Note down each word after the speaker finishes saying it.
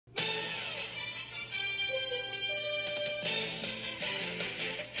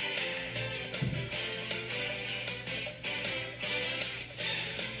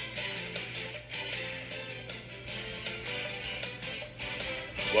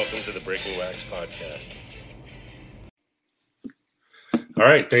welcome to the Breaking Wax podcast. All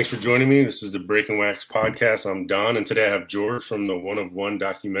right, thanks for joining me. This is the Breaking Wax podcast. I'm Don, and today I have George from the One of One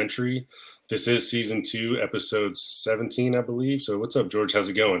documentary. This is season 2, episode 17, I believe. So what's up, George? How's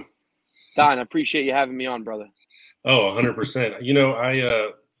it going? Don, I appreciate you having me on, brother. Oh, 100%. You know,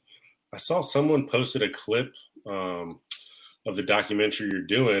 I saw someone posted a clip of the documentary you're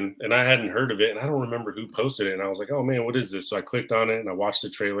doing, and I hadn't heard of it, and I don't remember who posted it. And I was like, oh, man, what is this? So I clicked on it, and I watched the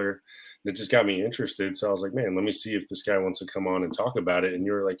trailer. It just got me interested. So I was like, man, let me see if this guy wants to come on and talk about it. And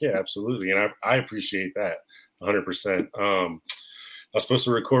you were like, yeah, absolutely. And I appreciate that 100%. I was supposed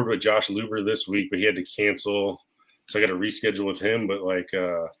to record with Josh Luber this week, but he had to cancel. So I got to reschedule with him. But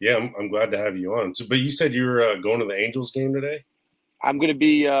yeah, I'm glad to have you on. So, but you said you were going to the Angels game today? I'm going to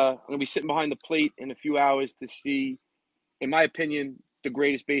be sitting behind the plate in a few hours to see, in my opinion, the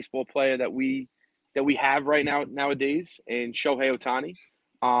greatest baseball player that we have right now nowadays, and Shohei Ohtani.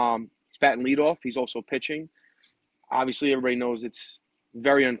 He's batting leadoff. He's also pitching. Obviously, everybody knows it's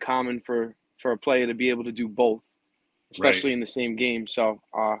very uncommon for a player to be able to do both, especially in the same game. So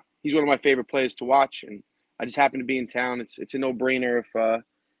he's one of my favorite players to watch, and I just happen to be in town. It's a no-brainer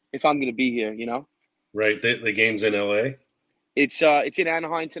if I'm going to be here, you know? Right. The game's in L.A.? It's in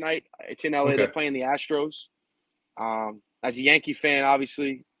Anaheim tonight. It's in L.A. Okay. They're playing the Astros. As a Yankee fan,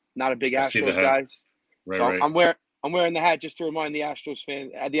 obviously, not a big Astros guy. Right, so right. I'm wearing the hat just to remind the Astros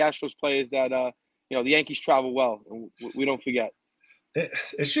players that the Yankees travel well, and we don't forget.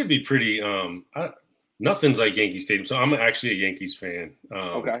 It should be pretty. Nothing's like Yankee Stadium, so I'm actually a Yankees fan.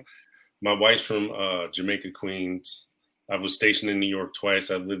 Okay. My wife's from Jamaica, Queens. I was stationed in New York twice.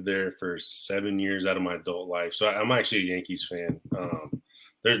 I've lived there for 7 years out of my adult life, so I'm actually a Yankees fan.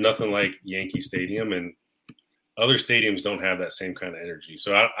 There's nothing like Yankee Stadium, and other stadiums don't have that same kind of energy.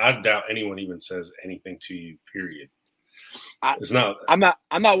 So I doubt anyone even says anything to you, period. I'm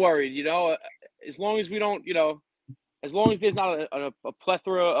not worried, you know, as long as we don't, you know, as long as there's not a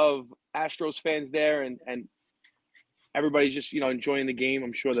plethora of Astros fans there and everybody's just, you know, enjoying the game,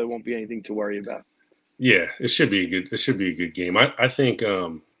 I'm sure there won't be anything to worry about. Yeah, it should be a good game. I think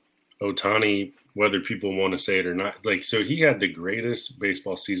Ohtani, whether people want to say it or not, so he had the greatest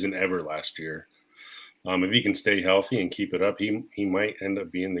baseball season ever last year. If he can stay healthy and keep it up, he might end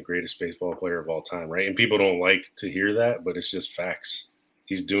up being the greatest baseball player of all time, right? And people don't like to hear that, but it's just facts.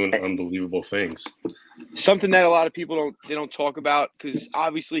 He's doing unbelievable things. Something that a lot of people don't talk about, because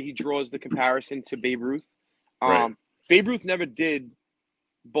obviously he draws the comparison to Babe Ruth. Right. Babe Ruth never did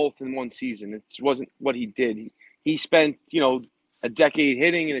both in one season. It wasn't what he did. He spent, you know, a decade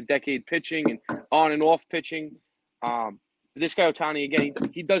hitting and a decade pitching and on and off pitching. This guy Ohtani, again,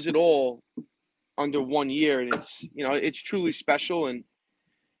 he does it all under 1 year, and it's truly special, and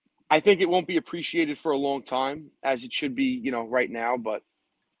I think it won't be appreciated for a long time as it should be, you know, right now. But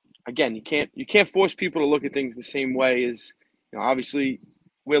again, you can't force people to look at things the same way as, you know, obviously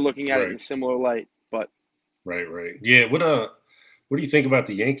we're looking at it in a similar light. But right. Yeah, what do you think about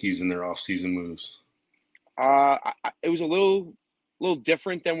the Yankees and their offseason moves? It was a little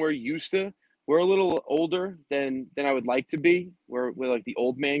different than we're used to. We're a little older than I would like to be. We're like the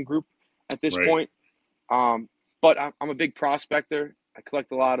old man group at this point. But I'm a big prospector. I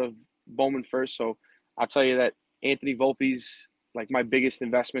collect a lot of Bowman first. So I'll tell you that Anthony Volpe's like my biggest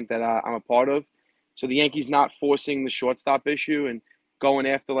investment that I'm a part of. So the Yankees not forcing the shortstop issue and going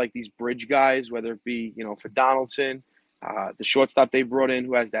after like these bridge guys, whether it be, you know, for Donaldson, the shortstop they brought in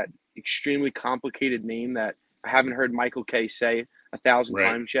who has that extremely complicated name that I haven't heard Michael Kay say 1,000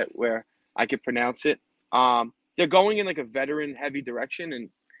 times yet where I could pronounce it. They're going in like a veteran heavy direction, and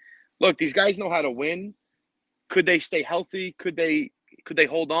look, these guys know how to win. Could they stay healthy? Could they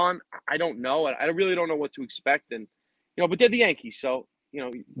hold on? I don't know. I really don't know what to expect. And, you know, but they're the Yankees. So, you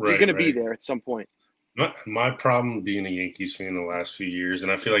know, you're going to be there at some point. My problem being a Yankees fan the last few years,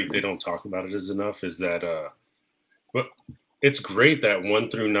 and I feel like they don't talk about it as enough, is that but it's great that 1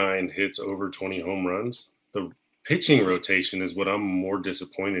 through 9 hits over 20 home runs. The pitching rotation is what I'm more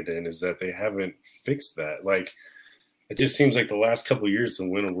disappointed in, is that they haven't fixed that. Like, it just seems like the last couple of years to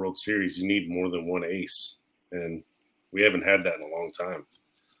win a World Series, you need more than one ace. And we haven't had that in a long time.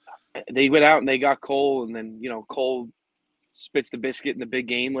 They went out and they got Cole, and then, you know, Cole spits the biscuit in the big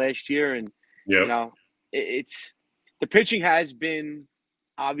game last year. And, you know, it's the pitching has been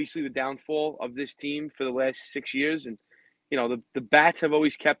obviously the downfall of this team for the last 6 years. And, you know, the bats have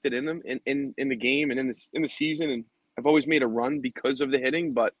always kept it in them in the game and in the season. And I've always made a run because of the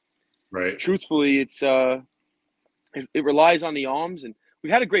hitting. But truthfully, it's it relies on the arms. And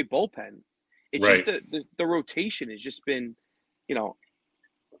we've had a great bullpen. It's just the rotation has just been, you know,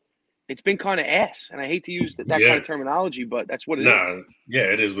 it's been kind of ass, and I hate to use that kind of terminology, but that's what it is. Yeah,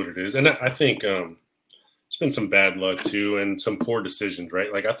 it is what it is, and I think it's been some bad luck too, and some poor decisions,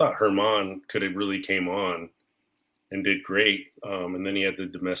 right? Like I thought Herman could have really came on and did great, and then he had the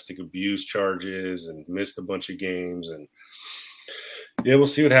domestic abuse charges and missed a bunch of games, and yeah, we'll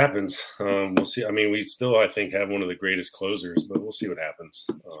see what happens. We'll see. I mean, we still, I think, have one of the greatest closers, but we'll see what happens.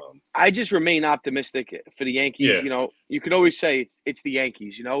 I just remain optimistic for the Yankees. Yeah. You know, you could always say it's the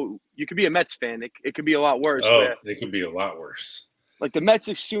Yankees. You know, you could be a Mets fan. It could be a lot worse. Oh, it could be a lot worse. Like the Mets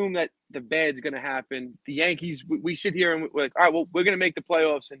assume that the bad's going to happen. The Yankees, we sit here and we're like, all right, well, we're going to make the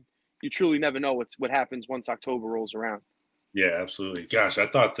playoffs, and you truly never know what happens once October rolls around. Yeah, absolutely. Gosh, I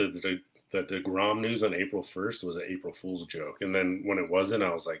thought that the DeGrom news on April 1st was an April Fool's joke. And then when it wasn't,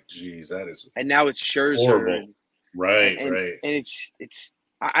 I was like, geez, that is – and now it's Scherzer. Horrible. Right. And it's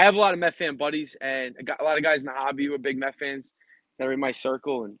 – I have a lot of Met fan buddies, and I got a lot of guys in the hobby who are big Met fans that are in my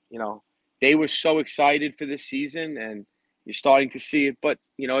circle. And, you know, they were so excited for this season, and you're starting to see it. But,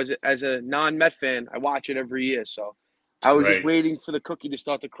 you know, as a non-Met fan, I watch it every year. So I was just waiting for the cookie to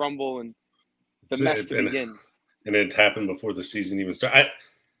start to crumble and the mess to begin. And it happened before the season even started.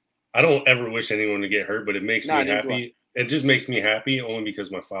 I don't ever wish anyone to get hurt, but it makes me happy. It just makes me happy only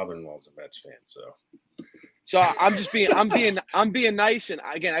because my father-in-law is a Mets fan. So I'm being nice, and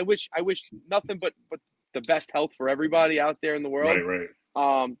again, I wish nothing but the best health for everybody out there in the world.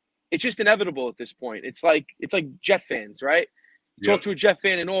 Right. It's just inevitable at this point. It's like Jet fans, right? You talk to a Jet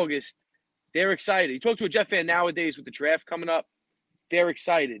fan in August, they're excited. You talk to a Jet fan nowadays with the draft coming up, they're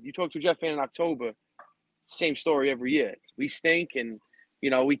excited. You talk to a Jet fan in October, same story every year. We stink, and you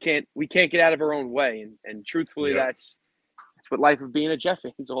know we can't get out of our own way. And truthfully, that's what life of being a Jet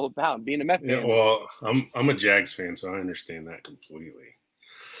fan is all about. Being a Met fan. Yeah, well, I'm a Jags fan, so I understand that completely.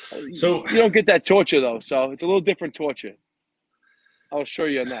 So you don't get that torture though, so it's a little different torture. I'll assure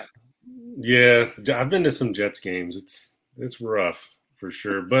you on that. Yeah, I've been to some Jets games. It's rough for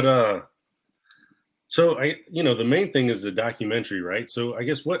sure, but so the main thing is the documentary, right? So I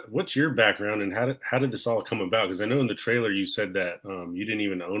guess what's your background and how did this all come about? Because I know in the trailer you said that you didn't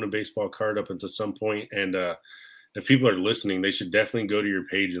even own a baseball card up until some point, and if people are listening, they should definitely go to your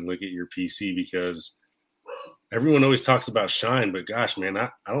page and look at your PC because everyone always talks about Shine, but gosh, man, I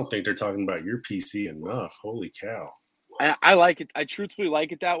don't think they're talking about your PC enough. Holy cow! I like it. I truthfully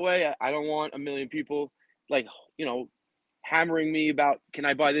like it that way. I don't want a million people hammering me about can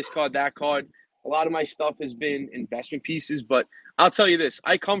I buy this card, that card. A lot of my stuff has been investment pieces, but I'll tell you this.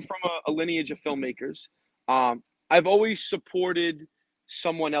 I come from a lineage of filmmakers. I've always supported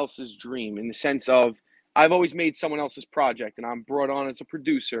someone else's dream in the sense of I've always made someone else's project, and I'm brought on as a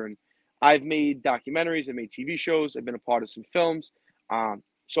producer. And I've made documentaries, I've made TV shows, I've been a part of some films.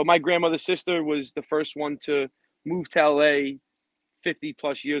 So my grandmother's sister was the first one to move to LA 50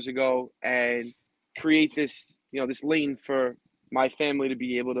 plus years ago and create this lane for my family to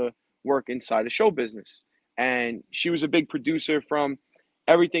be able to work inside a show business. And she was a big producer from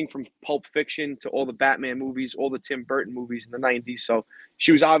everything from Pulp Fiction to all the Batman movies, all the Tim Burton movies in the 90s. So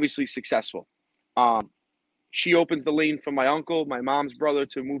she was obviously successful. She opens the lane for my uncle, my mom's brother,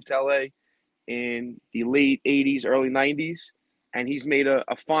 to move to LA in the late 80s, early 90s. And he's made a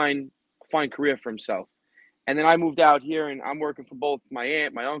fine career for himself. And then I moved out here, and I'm working for both my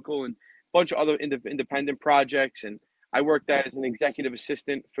aunt, my uncle, and a bunch of other independent projects. And I worked as an executive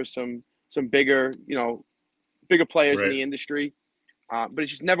assistant for some bigger players in the industry. But it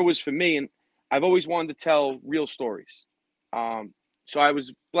just never was for me. And I've always wanted to tell real stories. So I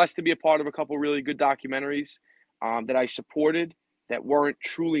was blessed to be a part of a couple really good documentaries that I supported that weren't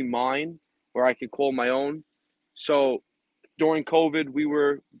truly mine, where I could call my own. So during COVID, we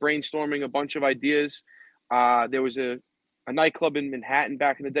were brainstorming a bunch of ideas. There was a nightclub in Manhattan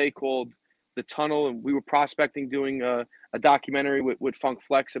back in the day called The Tunnel, and we were prospecting doing a documentary with Funk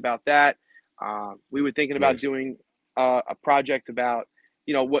Flex about that. We were thinking about doing a project about,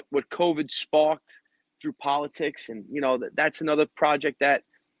 what COVID sparked through politics. And, that's another project that,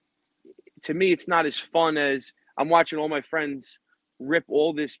 to me, it's not as fun as I'm watching all my friends rip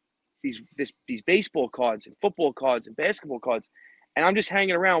all these baseball cards and football cards and basketball cards. And I'm just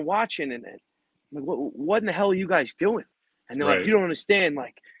hanging around watching, and I'm like, what in the hell are you guys doing? And they're like, you don't understand.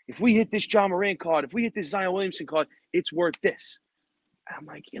 Like, if we hit this John Moran card, if we hit this Zion Williamson card, it's worth this. And I'm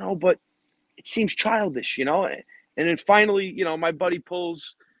like, but it seems childish, And then finally, my buddy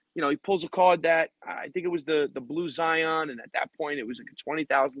pulls a card that I think it was the Blue Zion. And at that point, it was like a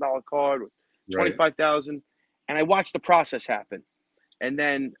 $20,000 card, or $25,000. And I watched the process happen. And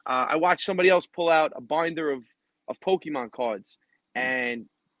then I watched somebody else pull out a binder of Pokemon cards. And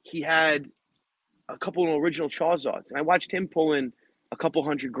he had a couple of original Charizards. And I watched him pull in a couple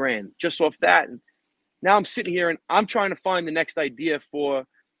 $100,000 just off that. And now I'm sitting here and I'm trying to find the next idea for,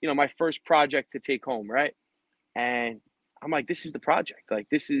 my first project to take home, right? And I'm like, this is the project. Like,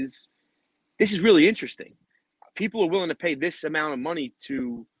 this is really interesting. People are willing to pay this amount of money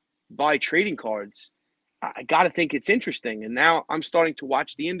to buy trading cards. I got to think it's interesting. And now I'm starting to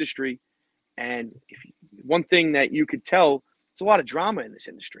watch the industry. And one thing that you could tell, it's a lot of drama in this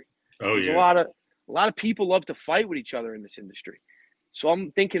industry. Oh, There's yeah. a lot of people love to fight with each other in this industry. So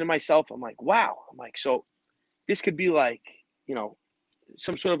I'm thinking to myself, I'm like, wow. I'm like, so this could be like,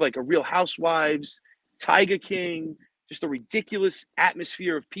 some sort of like a Real Housewives, Tiger King, just a ridiculous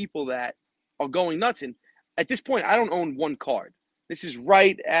atmosphere of people that are going nuts. And at this point, I don't own one card. This is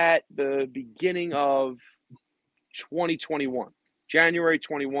right at the beginning of 2021, January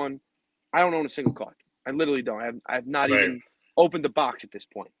 21. I don't own a single card. I literally don't. I have not even opened the box at this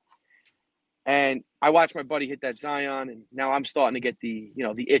point. And I watched my buddy hit that Zion, and now I'm starting to get the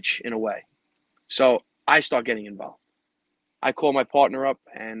itch in a way. So I start getting involved. I call my partner up,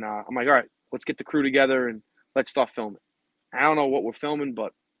 and I'm like, all right, let's get the crew together and let's start filming. I don't know what we're filming,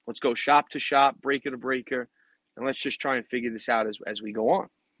 but let's go shop to shop, breaker to breaker, and let's just try and figure this out as we go on.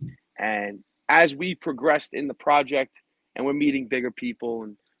 And as we progressed in the project and we're meeting bigger people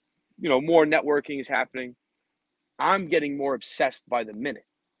and, more networking is happening, I'm getting more obsessed by the minute.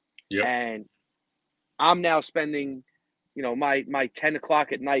 Yep. And I'm now spending, my 10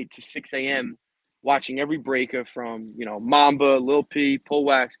 o'clock at night to 6 a.m. watching every breaker from, Mamba, Lil P, Pull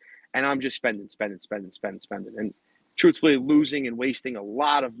Wax, and I'm just spending. And truthfully losing and wasting a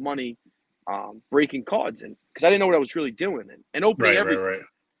lot of money breaking cards, and because I didn't know what I was really doing, and opening everything. Right.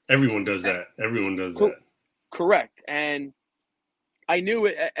 Everyone does that. That. Correct. And I knew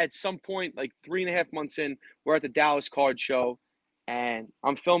it at some point, like 3.5 months in, we're at the Dallas Card Show, and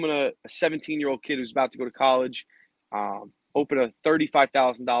I'm filming a 17-year-old kid who's about to go to college, open a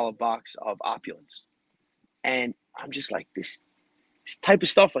 $35,000 box of Opulence. And I'm just like, this type of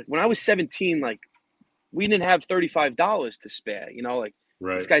stuff, like when I was 17, like we didn't have $35 to spare, like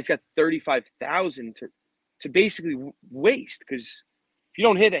this guy's got $35,000 to basically waste, because if you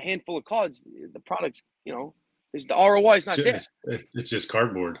don't hit a handful of cards, the product's, the ROI is not there. It's just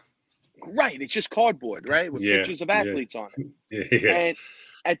cardboard. Right. It's just cardboard, right? With pictures of athletes on it. Yeah. And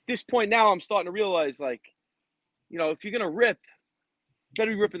at this point now, I'm starting to realize, like, if you're going to rip, you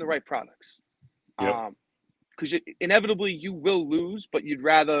better be ripping the right products. Yep. Because inevitably you will lose, but you'd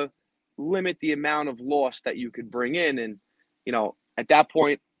rather limit the amount of loss that you could bring in. And, at that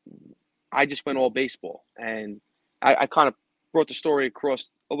point, I just went all baseball. And I kind of brought the story across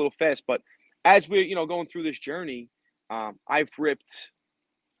a little fast. But as we're, going through this journey, I've ripped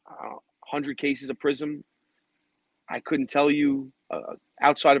 100 cases of Prism. I couldn't tell you,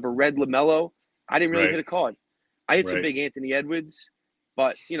 outside of a red LaMelo, I didn't really hit a card. I hit some big Anthony Edwards,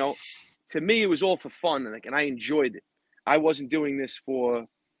 but, to me, it was all for fun, and I enjoyed it. I wasn't doing this for,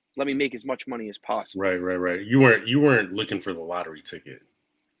 let me make as much money as possible. Right. You weren't looking for the lottery ticket.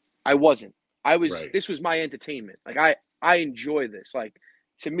 I wasn't. This was my entertainment. Like, I enjoy this. Like,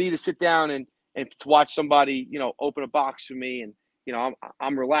 to me, to sit down and to watch somebody, open a box for me, and,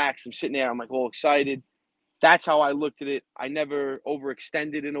 I'm relaxed. I'm sitting there. I'm like all excited. That's how I looked at it. I never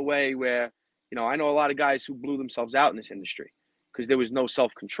overextended in a way where, I know a lot of guys who blew themselves out in this industry because there was no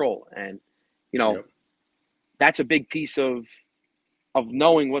self-control. And, that's a big piece of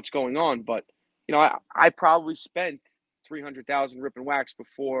knowing what's going on. But, I probably spent $300,000 ripping wax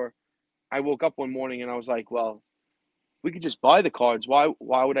before I woke up one morning and I was like, well, we could just buy the cards. Why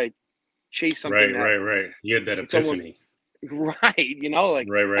would I chase something? Right. You had that epiphany. Right. Like,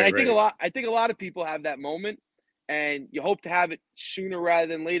 right. And I think a lot of people have that moment, and you hope to have it sooner rather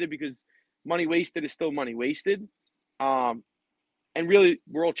than later, because money wasted is still money wasted. And really,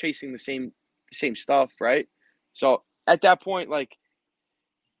 we're all chasing the same stuff, right? So at that point, like,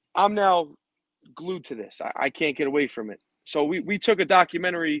 I'm now glued to this. I can't get away from it. So we took a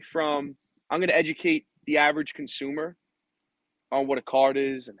documentary from, I'm going to educate the average consumer on what a card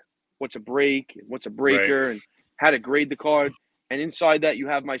is and what's a break and what's a breaker and how to grade the card. And inside that, you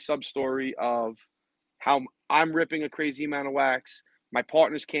have my sub-story of how I'm ripping a crazy amount of wax. My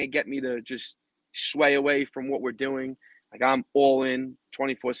partners can't get me to just sway away from what we're doing. Like, I'm all in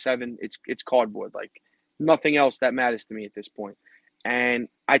 24/7. It's cardboard. Like, nothing else that matters to me at this point. And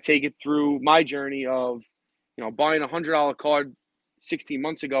I take it through my journey of, buying a $100 card 16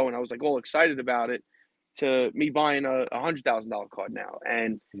 months ago, and I was like all excited about it, to me buying a $100,000 card now.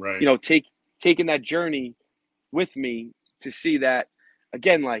 And, taking that journey with me to see that,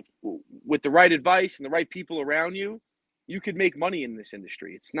 again, like, with the right advice and the right people around you, you could make money in this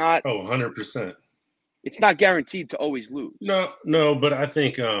industry. It's not 100%. it's not guaranteed to always lose. No, but I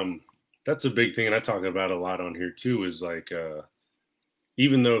think that's a big thing, and I talk about a lot on here too. Is like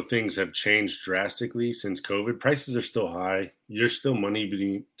even though things have changed drastically since COVID, prices are still high. There's still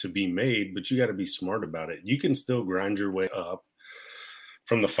money to be made, but you got to be smart about it. You can still grind your way up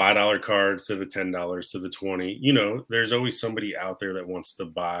from the $5 cards to the $10 to the 20. You know, there's always somebody out there that wants to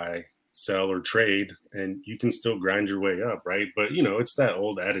buy, sell, or trade, and you can still grind your way up, right? But you know, it's that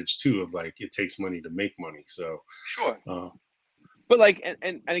old adage too of like it takes money to make money. So sure, but like,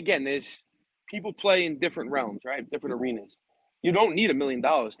 and again, there's people play in different realms, right? Different arenas. You don't need $1 million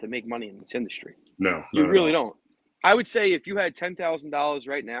to make money in this industry. No, you really don't. I would say if you had $10,000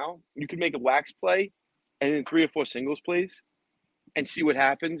 right now, you could make a wax play and then 3 or 4 singles plays and see what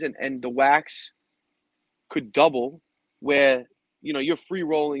happens. And the wax could double where, you know, you're free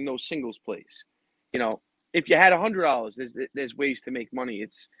rolling those singles plays. You know, if you had $100, there's ways to make money.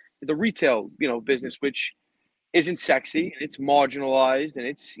 It's the retail, you know, business, which isn't sexy and it's marginalized and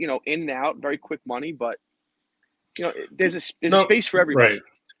it's, you know, in and out, very quick money, but you know, there's a space for everybody. Right.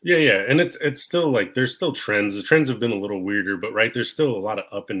 Yeah. And it's still like, there's still trends. The trends have been a little weirder, but right, there's still a lot of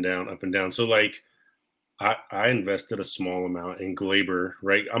up and down. So like I invested a small amount in Glaber,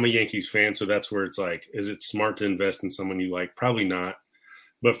 right? I'm a Yankees fan. So that's where it's like, is it smart to invest in someone you like? Probably not.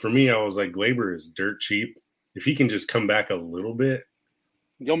 But for me, I was like, Glaber is dirt cheap. If he can just come back a little bit,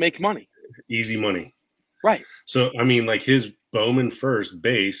 you'll make money. Easy money. Right. So, I mean, like his Bowman first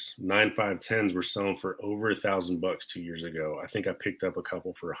base 9.5/10s were selling for over $1,000 2 years ago. I think I picked up a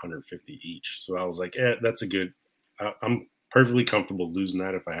couple for 150 each. So I was like, that's a good. I'm perfectly comfortable losing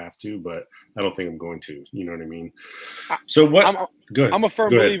that if I have to, but I don't think I'm going to. You know what I mean? So what? I'm a firm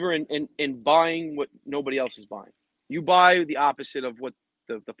believer in buying what nobody else is buying. You buy the opposite of what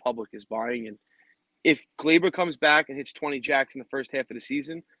the public is buying, and if Glaber comes back and hits 20 jacks in the first half of the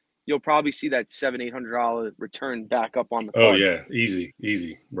season, you'll probably see that $700-800 return back up on the card. Oh yeah,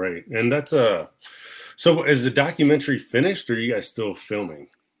 easy, right. And that's so is the documentary finished or are you guys still filming?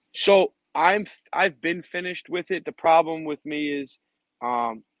 So I've been finished with it. The problem with me is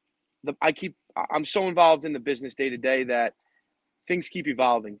I'm so involved in the business day to day that things keep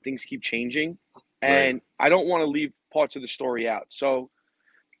evolving, things keep changing, and right. I don't want to leave parts of the story out. So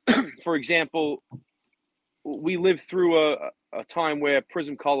for example, we lived through a time where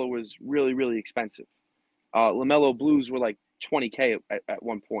Prism Color was really, really expensive. LaMelo Blues were like $20K at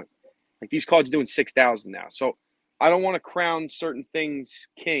one point. Like these cards doing $6,000 now. So I don't want to crown certain things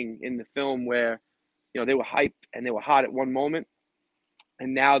king in the film where, you know, they were hype and they were hot at one moment,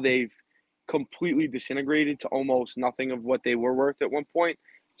 and now they've completely disintegrated to almost nothing of what they were worth at one point.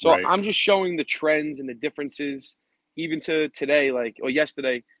 So right. I'm just showing the trends and the differences, even to today, or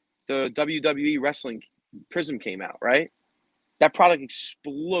yesterday, the WWE wrestling Prism came out, right? That product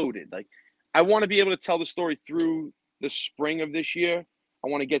exploded. Like, I want to be able to tell the story through the spring of this year. I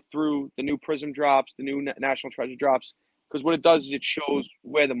want to get through the new Prism drops, the new National Treasure drops, because what it does is it shows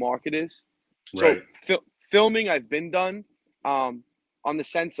where the market is. Right. So filming, I've been done on the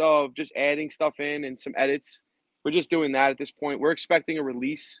sense of just adding stuff in and some edits. We're just doing that at this point. We're expecting a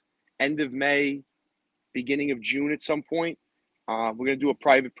release end of May, beginning of June at some point. We're going to do a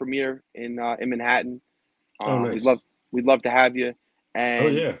private premiere in Manhattan. Nice. We'd love to have you.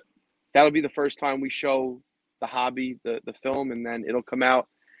 And yeah. That'll be the first time we show the hobby, the film, and then it'll come out.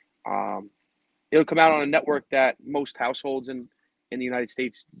 It'll come out on a network that most households in the United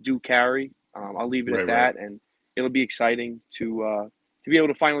States do carry. I'll leave it at that, and it'll be exciting to be able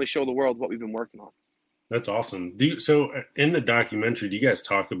to finally show the world what we've been working on. That's awesome. So in the documentary, do you guys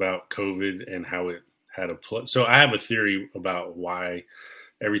talk about COVID and how it had a so I have a theory about why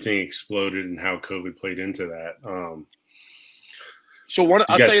everything exploded and how COVID played into that. So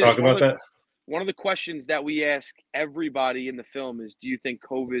I'll tell you talk about that? One of the questions that we ask everybody in the film is, do you think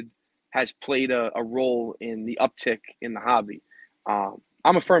COVID has played a role in the uptick in the hobby? I'm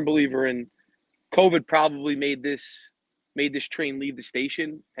a firm believer in COVID probably made this train leave the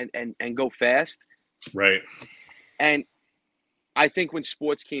station and go fast. Right. And I think when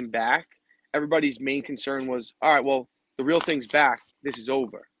sports came back, everybody's main concern was, all right, well, the real thing's back. This is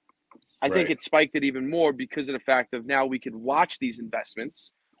over. I think it spiked it even more because of the fact of now we could watch these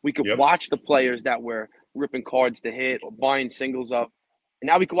investments. We could watch the players that were ripping cards to hit or buying singles up. And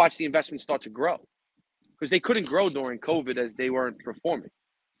now we could watch the investments start to grow because they couldn't grow during COVID as they weren't performing.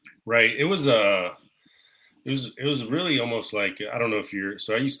 Right. It was really almost like, I don't know if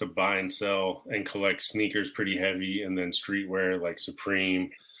so I used to buy and sell and collect sneakers pretty heavy, and then streetwear like Supreme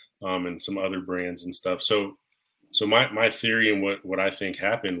and some other brands and stuff. So my theory and what I think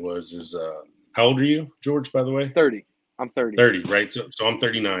happened is how old are you, George, by the way? 30. I'm 30. 30, right? So I'm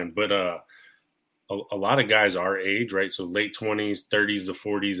 39. But a a lot of guys our age, right? So late 20s, 30s to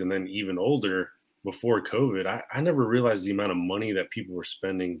 40s, and then even older before COVID, I never realized the amount of money that people were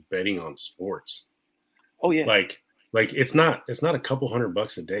spending betting on sports. Oh yeah. Like it's not a couple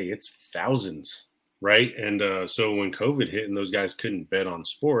 $100 a day, it's thousands, right? And so when COVID hit and those guys couldn't bet on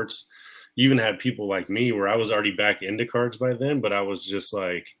sports, you even had people like me where I was already back into cards by then, but I was just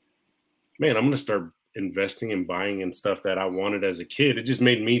like, man, I'm going to start investing and buying in stuff that I wanted as a kid. It just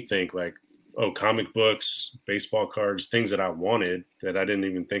made me think like, oh, comic books, baseball cards, things that I wanted that I didn't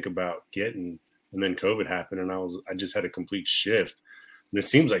even think about getting. And then COVID happened and I just had a complete shift. And it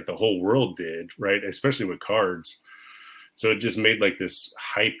seems like the whole world did, right? Especially with cards. So it just made like this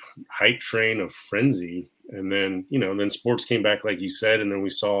hype train of frenzy. And then, then sports came back, like you said, and then we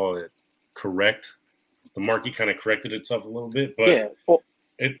saw it correct. The market kind of corrected itself a little bit, but yeah. Well,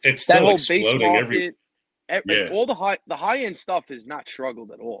 it's still exploding all the high end stuff has not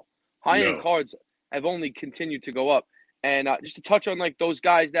struggled at all. High end cards have only continued to go up. And just to touch on like those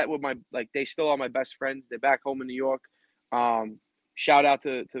guys that were they still are my best friends. They're back home in New York. Shout out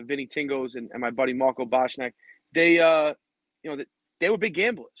to Vinny Tingos and my buddy Marco Boschnak. They they were big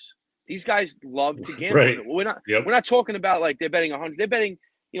gamblers. These guys love to gamble. Right. We're not talking about like they're betting 100. They're betting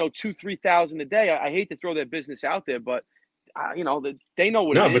 2,000-3,000 a day. I hate to throw their business out there, but they know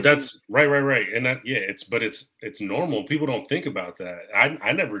what it is. No, but that's right. And that, it's normal. People don't think about that.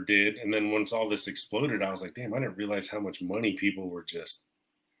 I never did. And then once all this exploded, I was like, damn, I didn't realize how much money people were just,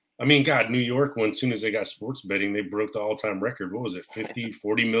 I mean, God, New York, as soon as they got sports betting, they broke the all-time record. What was it? 50,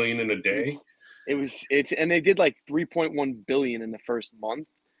 40 million in a day? And they did like 3.1 billion in the first month.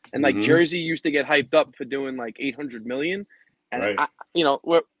 And like Jersey used to get hyped up for doing like 800 million. And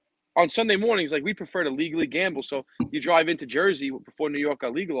we're on Sunday mornings, like we prefer to legally gamble. So you drive into Jersey before New York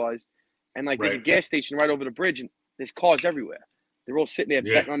got legalized, and like there's a gas station right over the bridge, and there's cars everywhere. They're all sitting there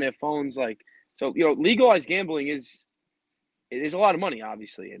betting on their phones, legalized gambling is a lot of money,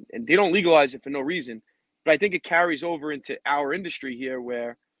 obviously, and they don't legalize it for no reason. But I think it carries over into our industry here,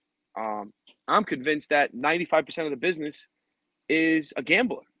 where I'm convinced that 95% of the business is a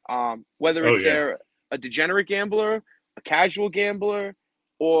gambler. Whether it's they're a degenerate gambler, a casual gambler,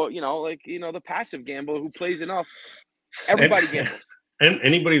 or the passive gambler who plays enough. Everybody gambles. And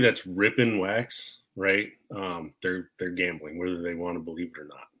anybody that's ripping wax, right? They're gambling, whether they want to believe it or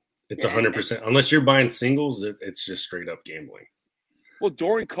not. It's 100%. Unless you're buying singles, it's just straight up gambling. Well,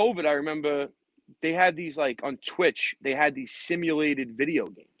 during COVID, I remember they had these on Twitch. They had these simulated video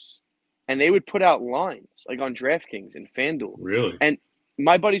games, and they would put out lines on DraftKings and FanDuel. Really? And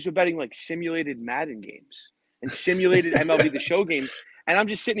my buddies were betting simulated Madden games and simulated MLB The Show games. And I'm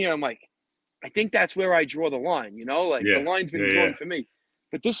just sitting here. I'm like, I think that's where I draw the line. The line's been drawn for me.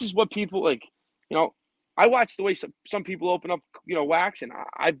 But this is what people I watch the way some people open up, wax, and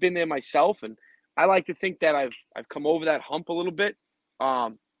I've been there myself. And I like to think that I've come over that hump a little bit.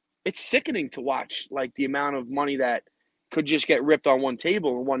 It's sickening to watch the amount of money that could just get ripped on one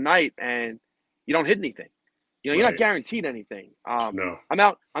table in one night, and you don't hit anything. You're not guaranteed anything. No. I'm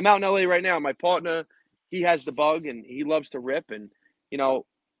out in LA right now. My partner, he has the bug and he loves to rip. And,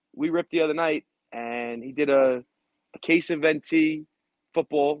 we ripped the other night, and he did a case of NT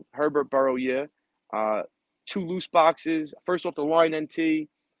football, Herbert Burrow year, 2 loose boxes, first off the line NT,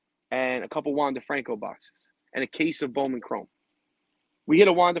 and a couple Juan DeFranco boxes, and a case of Bowman Chrome. We hit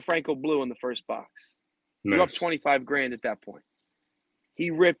a Juan DeFranco blue in the first box. Nice. We're up 25 grand at that point.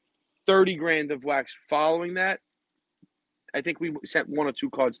 He ripped 30 grand of wax following that. I think we sent 1 or 2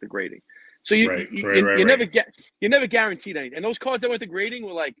 cards to grading. So you never guaranteed anything. And those cards that went to grading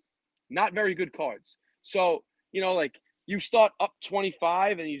were not very good cards. So, you start up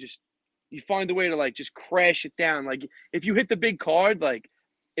 25 and you find a way to just crash it down. If you hit the big card,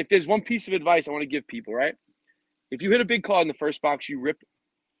 if there's one piece of advice I want to give people, right? If you hit a big card in the first box, you rip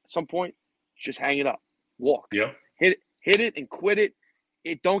at some point, just hang it up. Walk. Yep. Hit it and quit it.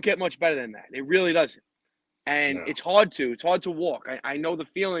 It don't get much better than that. It really doesn't. And it's hard to walk. I know the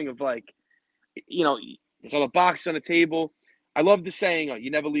feeling of there's all the boxes on the table. I love the saying,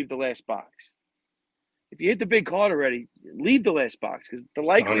 you never leave the last box. If you hit the big card already, leave the last box, because the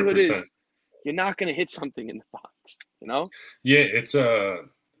likelihood 100%. is you're not going to hit something in the box, Yeah, it's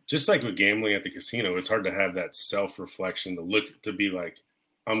just like with gambling at the casino, it's hard to have that self-reflection to be like,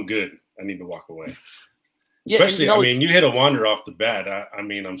 I'm good. I need to walk away. Especially, you hit a wander off the bat.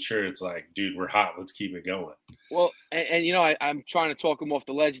 I'm sure it's like, dude, we're hot. Let's keep it going. Well, I'm trying to talk him off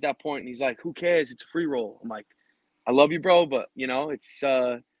the ledge at that point, and he's like, who cares? It's a free roll. I'm like, I love you, bro, but, it's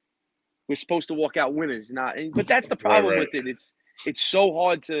we're supposed to walk out winners. But that's the problem with it. It's so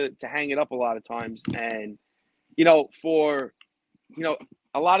hard to hang it up a lot of times. And,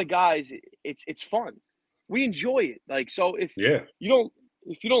 a lot of guys, it's fun. We enjoy it. Like, so Yeah. you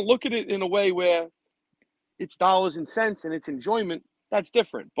don't look at it in a way where it's dollars and cents and it's enjoyment, that's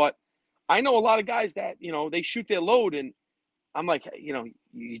different. But I know a lot of guys that, they shoot their load, and I'm like,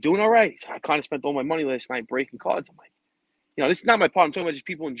 you doing all right? So I kind of spent all my money last night breaking cards. I'm like, this is not my part. I'm talking about just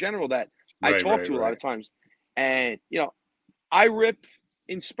people in general that I talk to a lot of times. And, I rip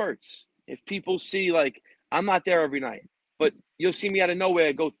in spurts. If people see, like, I'm not there every night, but you'll see me out of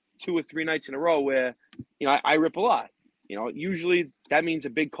nowhere go 2 or 3 nights in a row where, I rip a lot. Usually that means a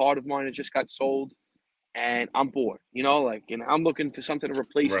big card of mine that just got sold and I'm bored, and I'm looking for something to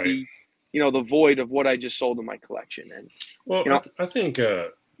replace the void of what I just sold in my collection. And, well, I think,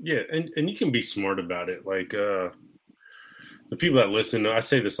 yeah. And you can be smart about it. Like, the people that listen, I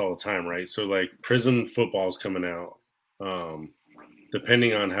say this all the time, right? So like Prism football is coming out.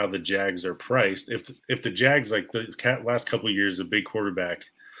 Depending on how the Jags are priced, if the Jags, like the last couple of years, the big quarterbacks,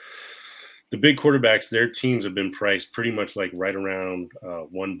 their teams have been priced pretty much like right around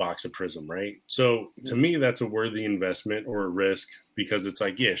one box of Prism, right? So to me, that's a worthy investment or a risk, because it's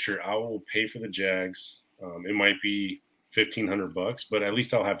like, yeah, sure, I will pay for the Jags. It might be $1,500, but at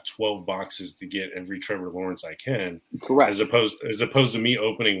least I'll have 12 boxes to get every Trevor Lawrence I can. Correct. As opposed to me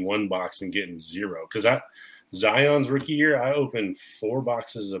opening one box and getting 0. Because Zion's rookie year, I opened 4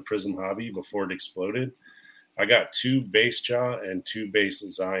 boxes of Prism Hobby before it exploded. I got 2 base Jaw and 2 base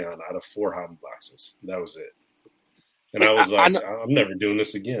Zion out of 4 hobby boxes. That was it. And I was like, I'm never doing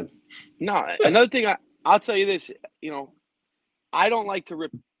this again. No, another thing, I'll tell you this, I don't like to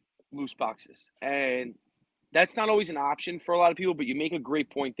rip loose boxes. And that's not always an option for a lot of people, but you make a great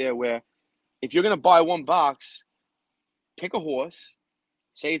point there where if you're going to buy one box, pick a horse,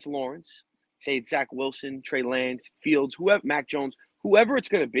 say it's Lawrence, say it's Zach Wilson, Trey Lance, Fields, whoever, Mac Jones, whoever it's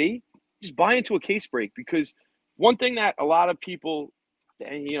going to be, just buy into a case break. Because one thing that a lot of people,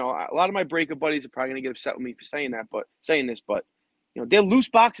 and a lot of my breaker buddies are probably going to get upset with me for saying this, but they're loose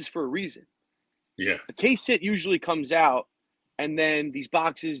boxes for a reason. Yeah. A case hit usually comes out, and then these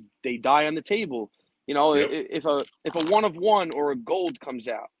boxes, they die on the table. Yep. If a 1 of 1 or a gold comes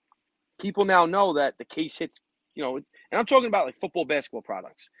out, people now know that the case hits, and I'm talking about like football, basketball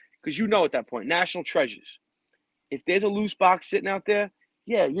products, because at that point, national treasures. If there's a loose box sitting out there,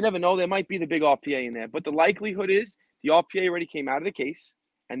 yeah, you never know. There might be the big RPA in there, but the likelihood is the RPA already came out of the case,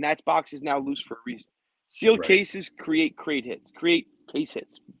 and that box is now loose for a reason. Sealed cases create case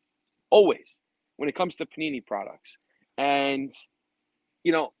hits, always, when it comes to Panini products. And,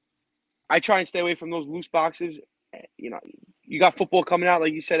 I try and stay away from those loose boxes. You got football coming out,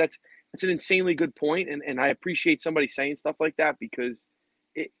 like you said. That's an insanely good point, and I appreciate somebody saying stuff like that, because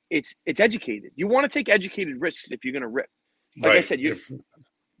it's educated. You want to take educated risks if you're going to rip. Like I said,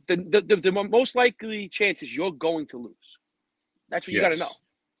 the most likely chance is you're going to lose. That's what you got to know.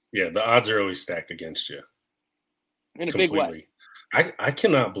 Yeah, the odds are always stacked against you. In a big way. I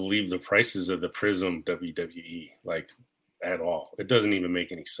cannot believe the prices of the Prism WWE, like, at all. It doesn't even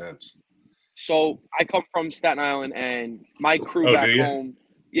make any sense. So I come from Staten Island, and my crew back home.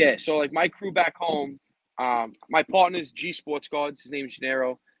 Yeah, so like my crew back home, my partner's G Sports Cards. His name is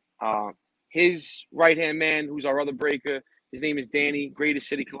Gennaro. His right-hand man, who's our other breaker, his name is Danny, Greatest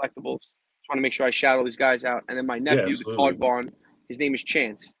City Collectibles. Just want to make sure I shout all these guys out. And then my nephew, the Card Barn, his name is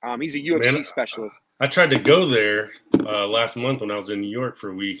Chance. He's a UFC specialist. I tried to go there last month when I was in New York for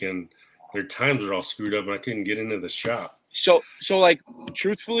a week, and their times were all screwed up, and I couldn't get into the shop. So like,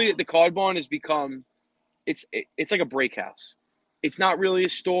 truthfully, the Card Barn has become, it's like a break house. It's not really a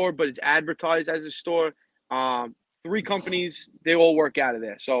store, but it's advertised as a store. 3 companies, they all work out of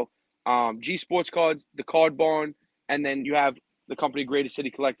there. So G Sports Cards, the Card Barn, and then you have the company Greatest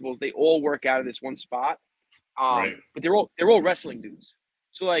City Collectibles. They all work out of this one spot. But they're all wrestling dudes.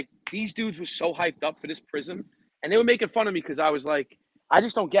 So like, these dudes were so hyped up for this Prism, and they were making fun of me because I was like, I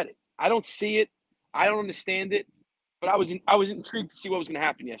just don't get it. I don't see it. I don't understand it. But I was intrigued to see what was going to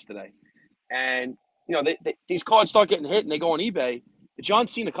happen yesterday. And these cards start getting hit, and they go on eBay. The John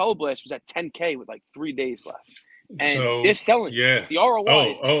Cena Color Blast was at $10K with like 3 days left. And they're selling. Yeah. The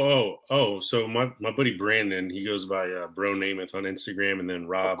ROI. So my buddy Brandon, he goes by Bro Namath on Instagram, and then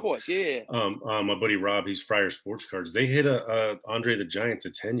Rob. Of course, yeah. My buddy Rob, he's Friar Sports Cards. They hit a Andre the Giant to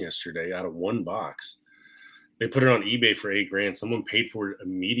 10 yesterday out of 1 box. They put it on eBay for $8,000. Someone paid for it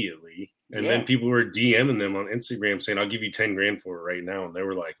immediately, and then people were DMing them on Instagram saying, "I'll give you $10,000 for it right now." And they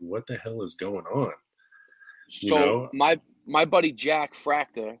were like, "What the hell is going on?" So my buddy Jack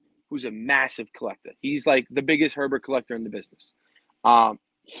Fractor, who's a massive collector, he's like the biggest Herbert collector in the business.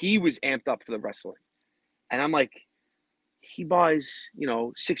 He was amped up for the wrestling, and I'm like, he buys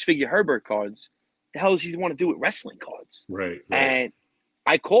 6-figure Herbert cards. The hell does he want to do with wrestling cards? Right. And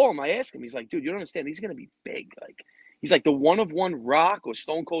I call him, I ask him, he's like, dude, you don't understand. These are going to be big. Like, he's like, the 1-of-1 Rock or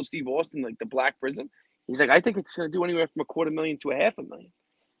Stone Cold Steve Austin, like the Black Prism. He's like, I think it's going to do anywhere from $250,000 to $500,000.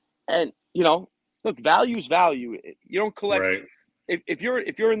 And, look, value is value. You don't collect. Right. If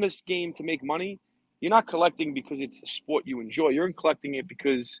you're in this game to make money, you're not collecting because it's a sport you enjoy. You're collecting it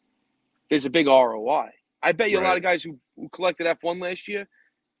because there's a big ROI. I bet you a lot of guys who collected F1 last year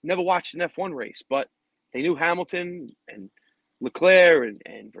never watched an F1 race, but they knew Hamilton and Leclerc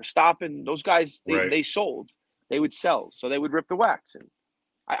and Verstappen. Those guys, they sold. They would sell, so they would rip the wax. And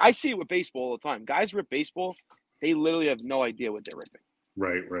I see it with baseball all the time. Guys rip baseball. They literally have no idea what they're ripping.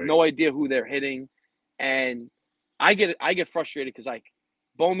 Right. No idea who they're hitting. And I get frustrated because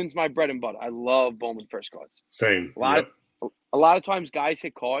Bowman's my bread and butter. I love Bowman first cards. Same. A lot of times guys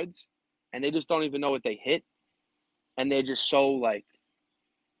hit cards and they just don't even know what they hit. And they're just so like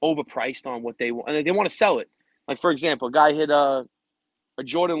overpriced on what they want. And they want to sell it. Like, for example, a guy hit a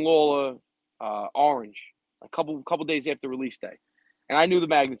Jordan Lawler orange a couple days after release day. And I knew the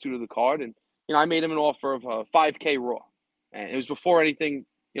magnitude of the card. And, I made him an offer of $5K raw. And it was before anything,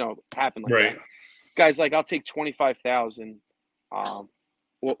 happened like that. Guy's like, I'll take 25,000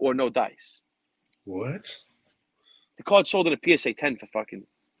 or no dice. What? The card sold at a PSA 10 for fucking,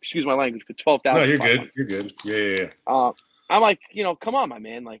 excuse my language, for 12,000. No, you're good. Yeah. I'm like, come on, my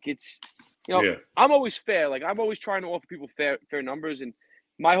man. Like, it's, I'm always fair. Like, I'm always trying to offer people fair numbers. And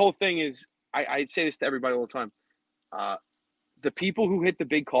my whole thing is, I say this to everybody all the time. The people who hit the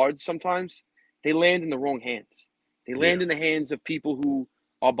big cards sometimes, they land in the wrong hands. They land in the hands of people who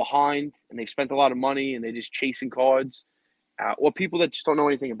are behind and they've spent a lot of money and they're just chasing cards, or people that just don't know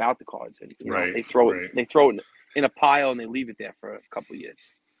anything about the cards. And they throw it in a pile and they leave it there for a couple of years.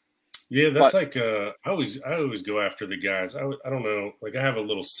 Yeah, that's I always go after the guys. I don't know, like I have a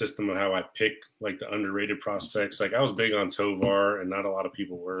little system of how I pick like the underrated prospects. Like I was big on Tovar, and not a lot of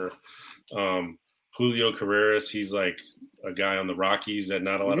people were. Julio Carreras, he's like a guy on the Rockies that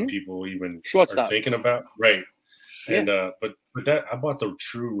not a lot of people even are thinking about. Right. And but that I bought the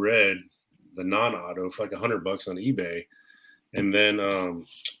True Red, the non-auto, for like $100 on eBay. And then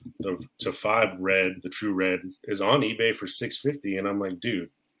the 5 red, the True Red, is on eBay for $650. And I'm like, dude,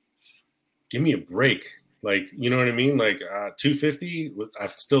 give me a break. Like, you know what I mean? Like $250, I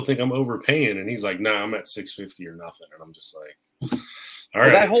still think I'm overpaying. And he's like, nah, I'm at $650 or nothing. And I'm just like, all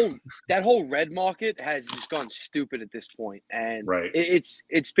right. That whole red market has just gone stupid at this point. And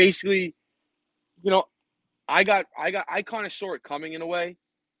it's basically, I kind of saw it coming in a way.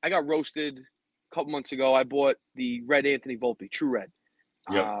 I got roasted a couple months ago. I bought the red Anthony Volpe, True Red,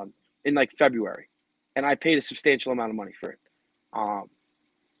 in like February. And I paid a substantial amount of money for it.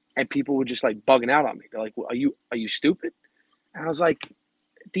 And people were just like bugging out on me. They're like, well, are you stupid? And I was like,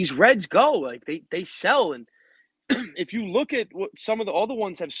 these reds go, like they sell. And if you look at what some of the other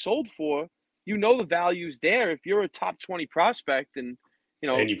ones have sold for, the value's there. If you're a top 20 prospect and,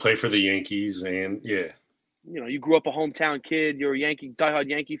 and you play for the Yankees and you grew up a hometown kid, you're a diehard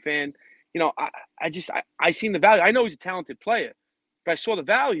Yankee fan. I seen the value. I know he's a talented player, but I saw the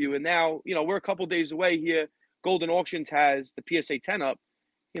value. And now, we're a couple days away here. Golden Auctions has the PSA 10 up.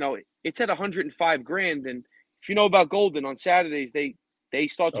 It's at $105,000. And if you know about Golden, on Saturdays, they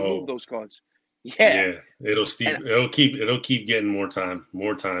start to move those cards. Yeah. It'll keep getting more time.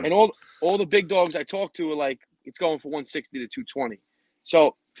 And all the big dogs I talk to are like, it's going for 160 to 220.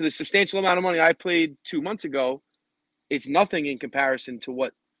 So for the substantial amount of money I played 2 months ago, it's nothing in comparison to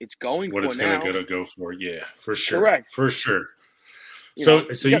what it's going for now. What it's going to go for, yeah, for sure. Correct. For sure. So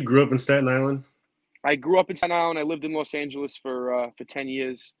you grew up in Staten Island? I grew up in Staten Island. I lived in Los Angeles for 10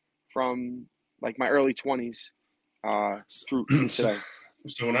 years, from like my early 20s through today.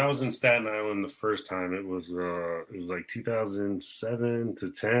 So when I was in Staten Island the first time, it was like 2007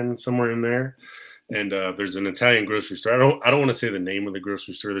 to 10, somewhere in there. And there's an Italian grocery store. I don't want to say the name of the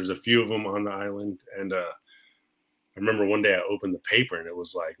grocery store. There's a few of them on the island. And I remember one day I opened the paper and it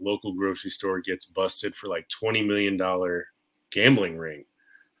was like, local grocery store gets busted for like $20 million gambling ring.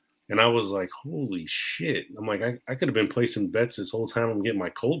 And I was like, holy shit. I'm like, I could have been placing bets this whole time. I'm getting my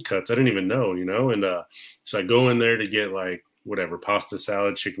cold cuts. I didn't even know, And so I go in there to get like whatever, pasta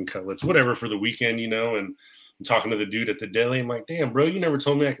salad, chicken cutlets, whatever for the weekend, And I'm talking to the dude at the deli. I'm like, damn, bro, you never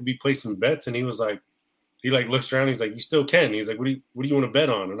told me I could be placing bets. And he was like, looks around. He's like, you still can. He's like, what do you want to bet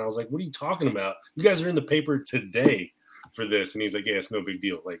on? And I was like, what are you talking about? You guys are in the paper today for this. And he's like, yeah, it's no big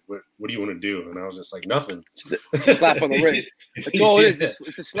deal. Like, what do you want to do? And I was just like, nothing. It's a slap on the wrist. That's all it is.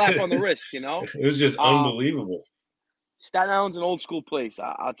 It's a slap on the wrist, It was just unbelievable. Staten Island's an old school place.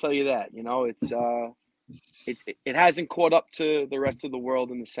 I'll tell you that. It's it hasn't caught up to the rest of the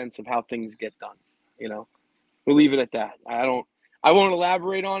world in the sense of how things get done. We'll leave it at that. I won't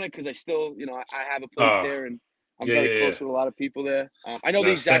elaborate on it because I still, I have a place there, and I'm yeah, very yeah, close yeah. with a lot of people there. I know the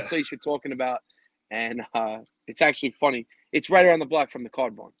No, exact place you're talking about, and it's actually funny. It's right around the block from the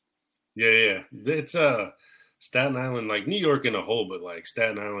Card Barn. yeah, yeah. It's Staten Island, like New York in a whole, but like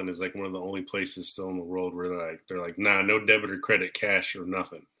Staten Island is like one of the only places still in the world where they're like, nah, no debit or credit, cash or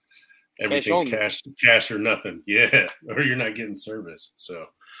nothing. Cash Everything's only. cash or nothing. Yeah, or you're not getting service. So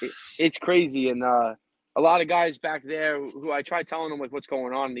It's crazy, and a lot of guys back there who I try telling them like what's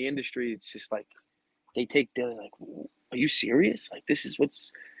going on in the industry. It's just like they're like, "Are you serious? Like this is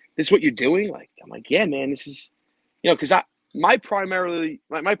what you're doing?" Like I'm like, "Yeah, man, this is because I my primary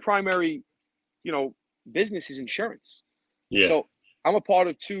you know business is insurance. yeah, So I'm a part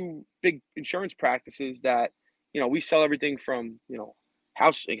of two big insurance practices that we sell everything from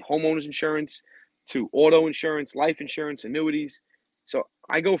house like homeowners insurance to auto insurance, life insurance, annuities. So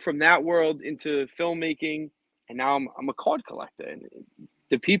I go from that world into filmmaking, and now I'm a card collector. And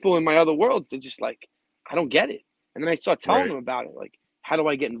the people in my other worlds, they're just like, I don't get it. And then I start telling right. them about it, like, how do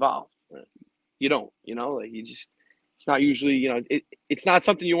I get involved? You don't, like you just. It's not usually, it's not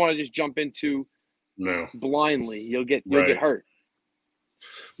something you want to just jump into No, blindly. You'll get right. hurt.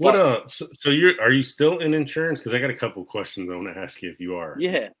 What But so are you still in insurance? Because I got a couple questions I want to ask you if you are.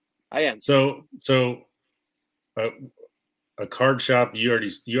 yeah, I am. So uh, a card shop, you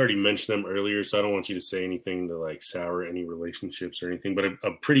already mentioned them earlier, so I don't want you to say anything to like sour any relationships or anything. But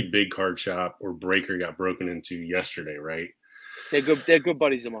a pretty big card shop or breaker got broken into yesterday, right? They're good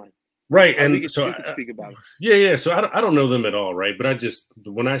buddies of mine. Right, We and could so we could speak about it. yeah, yeah. So I don't know them at all, right? But I just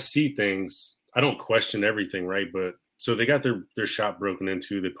when I see things, I don't question everything, right? But so they got their shop broken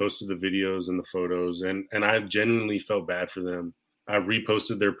into. They posted the videos and the photos, and I genuinely felt bad for them. I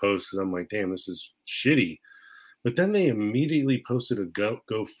reposted their posts because I'm like, damn, this is shitty. But then they immediately posted a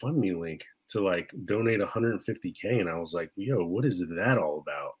GoFundMe link to like donate 150K, and I was like, yo, what is that all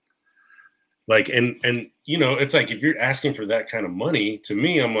about? Like, and it's like if you're asking for that kind of money, to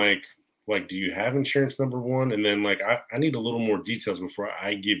me, I'm like, do you have insurance, number one? And then like I need a little more details before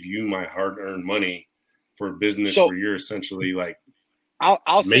I give you my hard-earned money for a business So where you're essentially like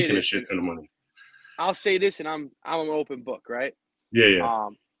I'll say making a this, shit and ton of money. I'm an open book, right? Yeah, yeah,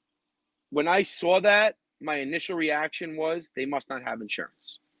 Um, when I saw that, my initial reaction was they must not have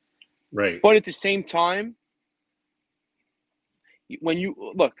insurance. right, But at the same time, when you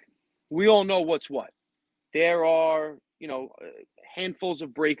look, we all know what's what. There are handfuls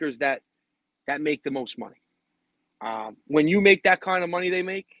of breakers that make the most money. When you make that kind of money they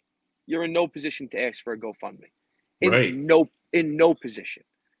make, you're in no position to ask for a GoFundMe. right, In no position.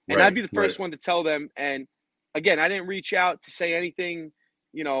 And I'd right, be the right, first one to tell them. And again, I didn't reach out to say anything,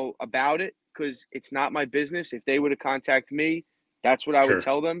 about it because it's not my business. If they would have contacted me, that's what I would sure,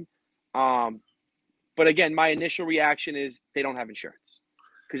 tell them. Um, but again, my initial reaction is they don't have insurance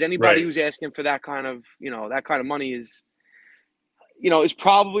because anybody right. who's asking for that kind of money is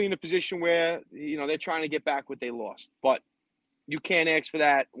probably in a position where they're trying to get back what they lost. But you can't ask for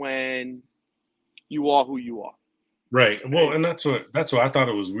that when you are who you are. Right. Well, And and that's what I thought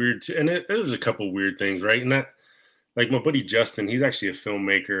it was weird too. And it was a couple weird things, right? And that like my buddy Justin, he's actually a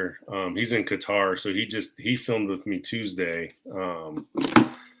filmmaker. He's in Qatar, so he filmed with me Tuesday. And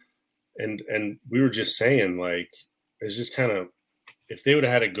we were just saying like it's just kind of if they would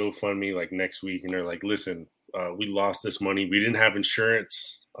have had a GoFundMe like next week and they're like, listen, we lost this money, we didn't have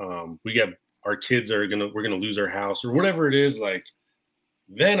insurance, we got our kids we're gonna lose our house or whatever it is, like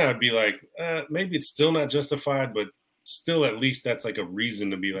then I'd be like, maybe it's still not justified, but still at least that's like a reason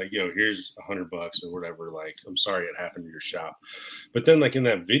to be like, yo, here's $100 or whatever. Like, I'm sorry it happened to your shop. But then like in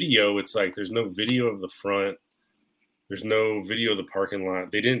that video, it's like there's no video of the front. There's no video of the parking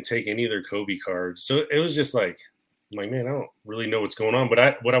lot. They didn't take any of their Kobe cards. So it was just like, I'm like, man, I don't really know what's going on.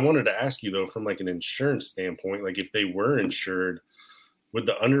 But what I wanted to ask you though, from like an insurance standpoint, like if they were insured, would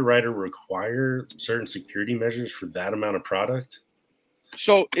the underwriter require certain security measures for that amount of product?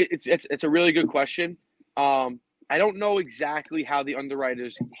 so it's a really good question. I don't know exactly how the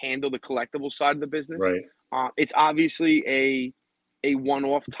underwriters handle the collectible side of the business. Right. It's obviously a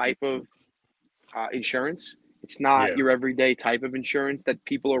one-off type of insurance. It's not Yeah. your everyday type of insurance that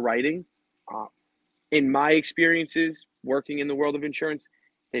people are writing. Uh, in my experiences working in the world of insurance,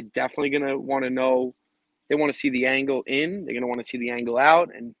 they're definitely going to want to know. They want to see the angle in. They're going to want to see the angle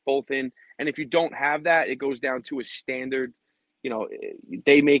out, and both in. And if you don't have that, it goes down to a standard. They're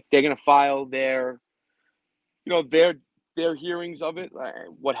going to file their hearings of it,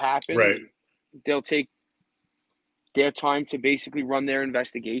 what happened, Right. and they'll take their time to basically run their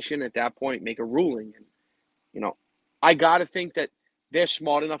investigation. At that point, make a ruling. And you know, I got to think that they're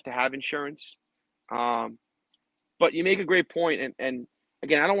smart enough to have insurance. Um, But you make a great point, and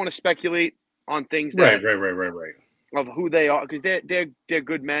again, I don't want to speculate on things that Right. of who they are, because they're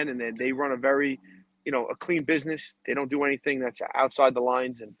good men, and they run a very, a clean business. They don't do anything that's outside the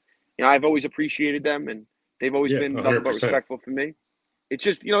lines, and I've always appreciated them, and they've always Yeah, been nothing but 100%. respectful for me. It's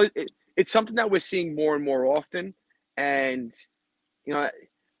just it's something that we're seeing more and more often, and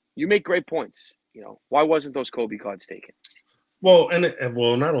you make great points. Why wasn't those Kobe cards taken? Well,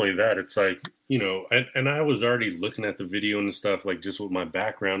 well, not only that, it's like, and I was already looking at the video and stuff, like just with my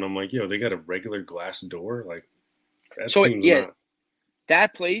background, I'm like, they got a regular glass door, like that seems not.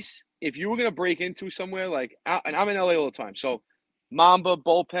 That place, if you were gonna break into somewhere like, and I'm in LA all the time, so Mamba,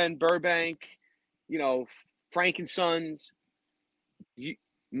 Bullpen, Burbank, Frank and Sons,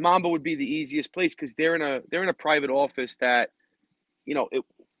 Mamba would be the easiest place because they're in a private office that,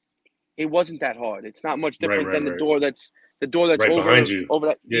 it wasn't that hard. It's not much different than the door that's right over behind you. over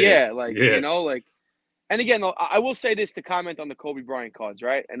that. Yeah. Like. And again, though, I will say this to comment on the Kobe Bryant cards,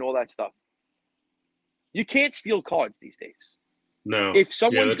 right, and all that stuff. You can't steal cards these days. No. If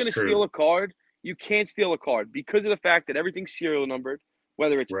someone's going to true. steal a card, you can't steal a card because of the fact that everything's serial numbered,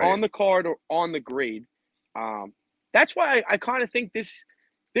 whether it's Right. on the card or on the grade. That's why I kind of think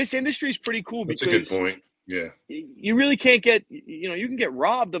this industry is pretty cool, That's because a good point. Yeah. you really can't get, you can get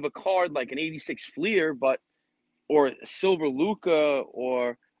robbed of a card like an 86 Fleer, or a silver Luca,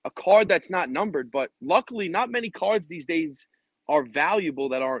 or a card that's not numbered. But luckily, not many cards these days are valuable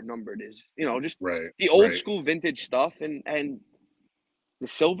that aren't numbered. Is just Right. the old school vintage stuff, and the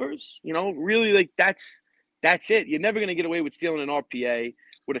silvers. Really, like that's it. You're never gonna get away with stealing an RPA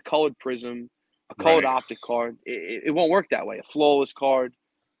with a colored prism, a colored optic card. It won't work that way. A flawless card.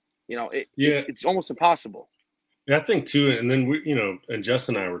 It's almost impossible. Yeah, I think too, and then we, and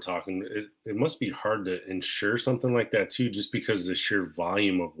Justin and I were talking. It must be hard to insure something like that too, just because of the sheer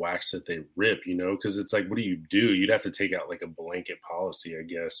volume of wax that they rip. Because it's like, what do? You'd have to take out like a blanket policy, I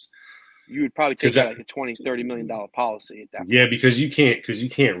guess. You would probably take out like a $20-30 million policy at that point. Yeah, because you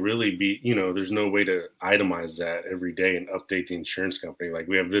can't really be. There's no way to itemize that every day and update the insurance company. Like,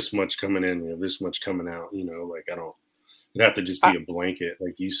 we have this much coming in, we have this much coming out. Like, I don't. It'd have to just be a blanket,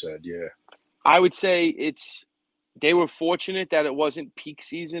 like you said. Yeah, I would say they were fortunate that it wasn't peak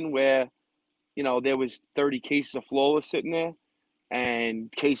season where, there was 30 cases of flawless sitting there and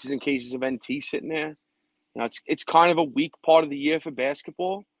cases and cases of NT sitting there. It's kind of a weak part of the year for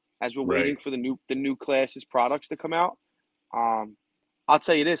basketball as we're waiting for the new classes products to come out. I'll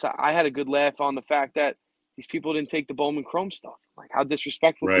tell you this, I had a good laugh on the fact that these people didn't take the Bowman Chrome stuff. Like, how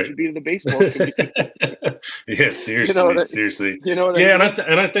disrespectful could you be to the baseball community? Yeah, seriously, seriously. You know what I mean?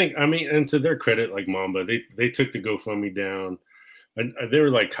 And I think, and to their credit, like Mamba, they took the GoFundMe down, and they were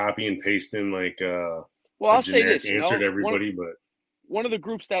like copy and pasting, like well, I'll say this, answered everybody, but one of the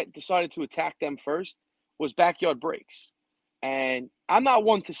groups that decided to attack them first was Backyard Breaks, and I'm not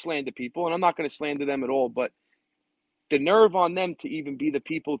one to slander people, and I'm not going to slander them at all, but the nerve on them to even be the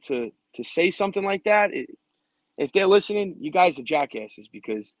people to say something like that. If they're listening, you guys are jackasses,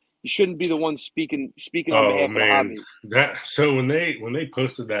 because you shouldn't be the ones speaking on behalf of the hobby. So when they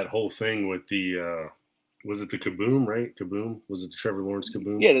posted that whole thing with the was it the Kaboom, right? Kaboom? Was it the Trevor Lawrence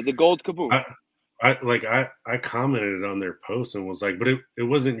Kaboom? Yeah, the gold Kaboom. I commented on their post and was like, but it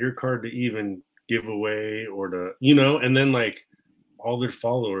wasn't your card to even give away or to, and then like all their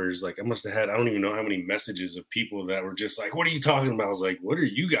followers, like I must have had, I don't even know how many messages of people that were just like, what are you talking about? I was like, what are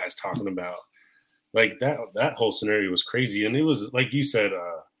you guys talking about? Like that whole scenario was crazy. And it was, like you said,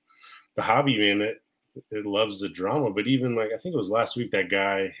 the hobby, man, it loves the drama. But even like, I think it was last week, that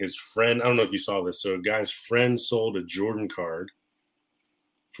guy, his friend, I don't know if you saw this. So a guy's friend sold a Jordan card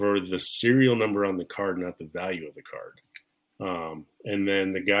for the serial number on the card, not the value of the card. And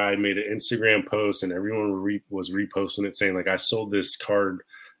then the guy made an Instagram post, and everyone was reposting it, saying like, I sold this card.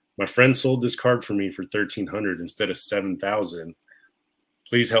 My friend sold this card for me for $1,300 instead of $7,000.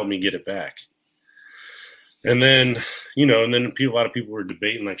 Please help me get it back. And then, a lot of people were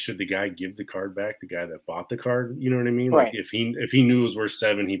debating, like, should the guy give the card back, the guy that bought the card? You know what I mean? Right. Like, if he knew it was worth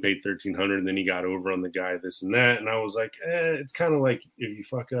 $7,000, he paid $1,300, and then he got over on the guy, this and that. And I was like, it's kind of like, if you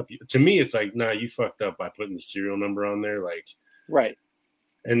fuck up, to me, it's like, nah, you fucked up by putting the serial number on there. Like, right.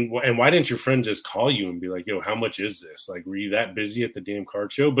 And why didn't your friend just call you and be like, yo, how much is this? Like, were you that busy at the damn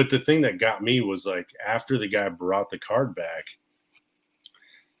card show? But the thing that got me was, like, after the guy brought the card back,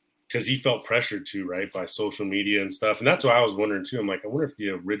 because he felt pressured to, right, by social media and stuff. And that's why I was wondering too. I'm like, I wonder if the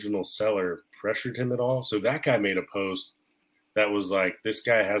original seller pressured him at all. So that guy made a post that was like, this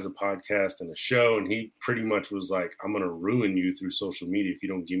guy has a podcast and a show, and he pretty much was like, I'm going to ruin you through social media if you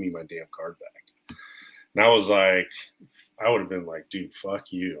don't give me my damn card back. And I was like, I would have been like, dude,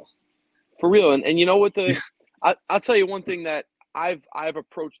 fuck you. For real. And you know what I'll tell you one thing that I've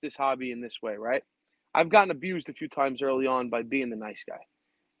approached this hobby in this way, right? I've gotten abused a few times early on by being the nice guy.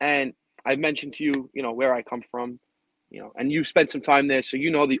 And I've mentioned to you, where I come from, and you've spent some time there, so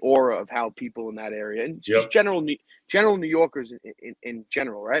you know the aura of how people in that area, and it's just Yep. general New Yorkers in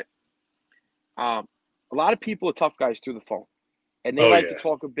general, right? A lot of people are tough guys through the phone, and they Oh like to yeah.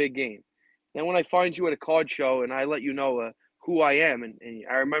 talk a big game. Then when I find you at a card show and I let you know who I am, and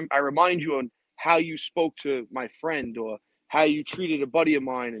I remind you on how you spoke to my friend or how you treated a buddy of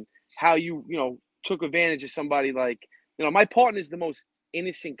mine and how you took advantage of somebody like my partner is the most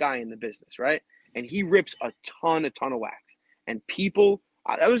innocent guy in the business, right? And he rips a ton of wax. And people,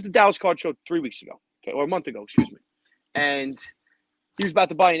 that was the Dallas Card Show 3 weeks ago, okay, or a month ago, excuse me. And he was about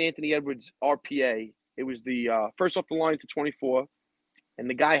to buy an Anthony Edwards RPA. It was the first off the line to 24, and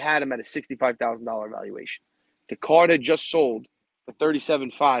the guy had him at a $65,000 valuation. The card had just sold for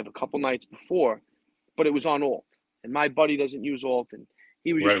 37.5 a couple nights before, but it was on alt. And my buddy doesn't use alt, and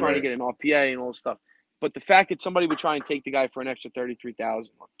he was just trying to get an RPA and all this stuff. But the fact that somebody would try and take the guy for an extra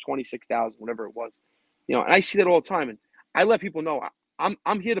 33,000 or 26,000, whatever it was, and I see that all the time. And I let people know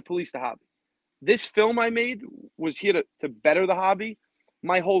I'm here to police the hobby. This film I made was here to better the hobby.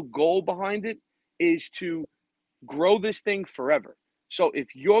 My whole goal behind it is to grow this thing forever. So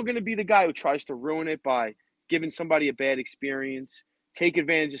if you're going to be the guy who tries to ruin it by giving somebody a bad experience, take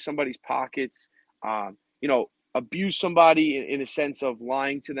advantage of somebody's pockets, abuse somebody in a sense of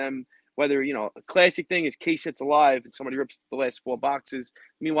lying to them, whether, a classic thing is case hits alive and somebody rips the last 4 boxes.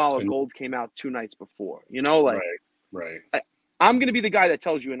 Meanwhile, a gold came out 2 nights before, right. I'm going to be the guy that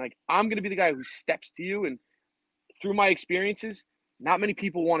tells you, and I'm going to be the guy who steps to you. And through my experiences, not many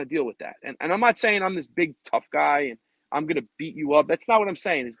people want to deal with that. And I'm not saying I'm this big tough guy and I'm going to beat you up. That's not what I'm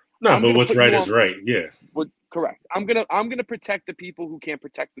saying. But what's right is right. Yeah. Correct. I'm going to protect the people who can't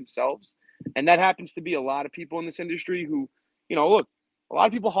protect themselves. And that happens to be a lot of people in this industry who, look, a lot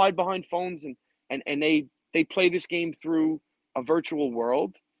of people hide behind phones and they play this game through a virtual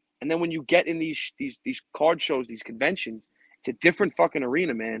world. And then when you get in these card shows, these conventions, it's a different fucking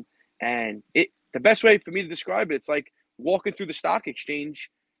arena, man. And the best way for me to describe it, it's like walking through the stock exchange,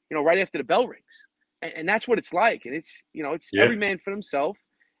 right after the bell rings. And that's what it's like. And it's every man for himself.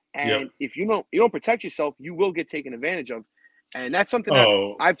 And if you don't protect yourself, you will get taken advantage of. And that's something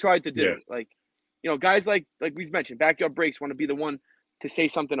that I've tried to do. Yeah. Like, guys like we've mentioned, Backyard Breaks want to be the one to say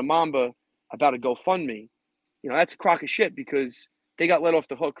something to Mamba about a GoFundMe. That's a crock of shit because they got let off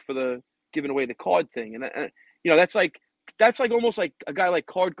the hook for the giving away the card thing. And that's like almost like a guy like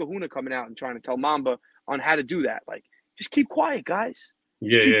Card Kahuna coming out and trying to tell Mamba on how to do that. Like, just keep quiet, guys.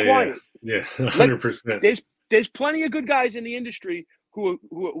 Keep quiet. Yeah, 100%. There's plenty of good guys in the industry who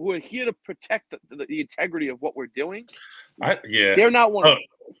are here to protect the integrity of what we're doing. They're not one of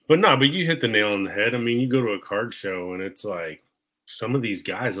them. But you hit the nail on the head. I mean, you go to a card show and it's like some of these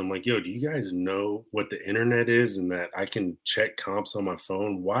guys, I'm like, yo, do you guys know what the internet is and that I can check comps on my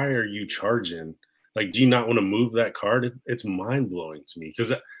phone? Why are you charging? Like, do you not want to move that card? It's mind-blowing to me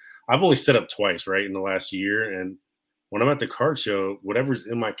because I've only set up twice, right, in the last year. And when I'm at the card show, whatever's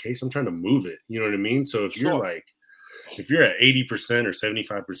in my case, I'm trying to move it. You know what I mean? So if you're at 80% or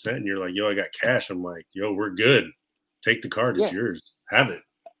 75% and you're like, yo, I got cash, I'm like, yo, we're good. Take the card. It's yours. Have it.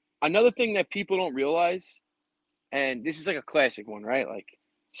 Another thing that people don't realize, and this is like a classic one, right? Like,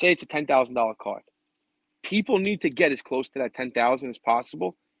 say it's a $10,000 card. People need to get as close to that $10,000 as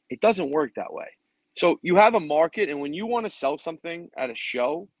possible. It doesn't work that way. So you have a market, and when you want to sell something at a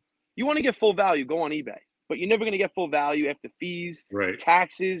show, you want to get full value, go on eBay. But you're never going to get full value after fees,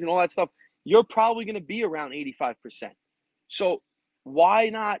 taxes, and all that stuff. You're probably going to be around 85%. So why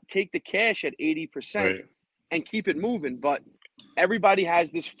not take the cash at 80% and keep it moving? But everybody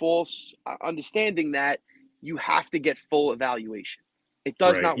has this false understanding that you have to get full evaluation. It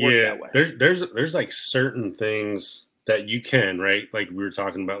does not work that way. There's like certain things that you can, right? Like we were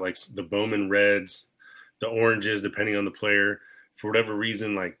talking about, like the Bowman reds, the oranges, depending on the player. For whatever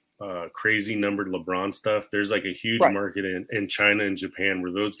reason, like crazy numbered LeBron stuff, there's like a huge market in China and Japan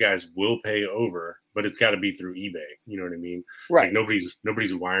where those guys will pay over, but it's got to be through eBay. You know what I mean? Right. Like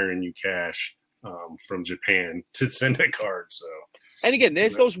nobody's wiring you cash from Japan to send a card. So, and again,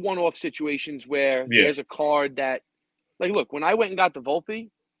 there's those one-off situations where there's a card that, like, look, when I went and got the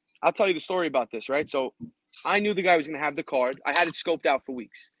Volpe, I'll tell you the story about this, right? So I knew the guy was going to have the card. I had it scoped out for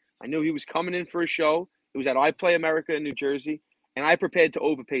weeks. I knew he was coming in for a show. It was at I Play America in New Jersey, and I prepared to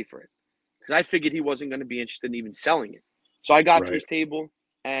overpay for it because I figured he wasn't going to be interested in even selling it. So I got to his table,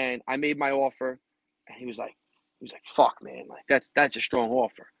 and I made my offer, and he was like, fuck, man, like that's a strong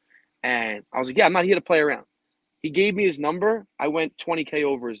offer. And I was like, yeah, I'm not here to play around. He gave me his number. I went $20K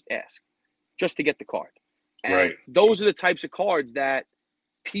over his ask just to get the card. And Right. those are the types of cards that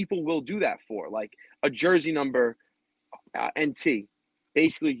people will do that for, like a jersey number NT.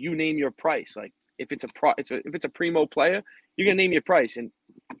 Basically, you name your price. Like if it's if it's a primo player, you're gonna name your price, and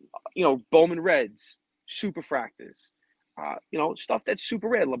Bowman Reds, Superfractors, stuff that's super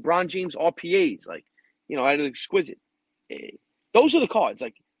rare. LeBron James RPAs, like out of exquisite. Eh, Those are the cards,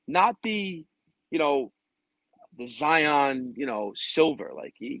 like not you know, the Zion, silver.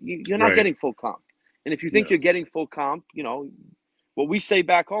 Like you're not Right. getting full comp. And if you think No. you're getting full comp, what we say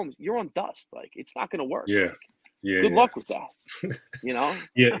back home, you're on dust. Like it's not going to work. Yeah. Like Yeah. good Yeah. luck with that.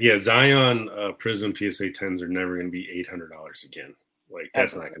 Yeah. Yeah. Zion Prism PSA 10s are never going to be $800 again. Like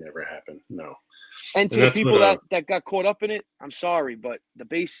that's Ever. not going to ever happen. No. And to And the that's what people that got caught up in it, I'm sorry, but the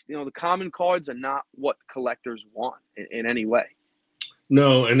base, the common cards are not what collectors want in any way.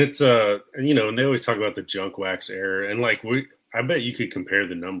 No, and it's and they always talk about the junk wax era, and like I bet you could compare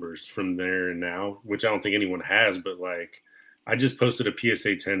the numbers from there and now, which I don't think anyone has, but like I just posted a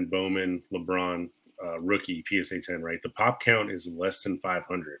PSA 10 Bowman LeBron rookie PSA 10, right? The pop count is less than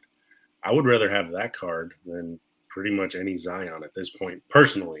 500. I would rather have that card than pretty much any Zion at this point,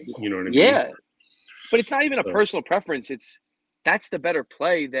 personally. You know what I mean? Yeah, but it's not even a So, personal preference. That's the better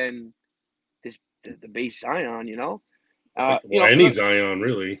play than the base Zion. well, any Zion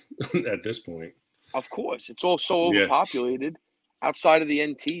really at this point. Of course, it's all so Yeah. overpopulated outside of the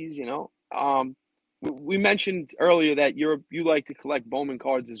NTs. We mentioned earlier that you like to collect Bowman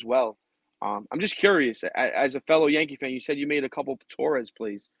cards as well. I'm just curious, as a fellow Yankee fan, you said you made a couple Torres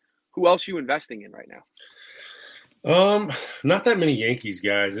plays. Who else are you investing in right now? Not that many Yankees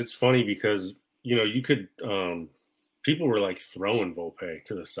guys. It's funny because you could people were like throwing Volpe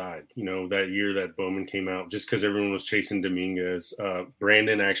to the side, that year that Bowman came out, just because everyone was chasing Dominguez.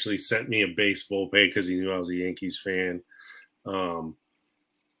 Brandon actually sent me a base Volpe because he knew I was a Yankees fan.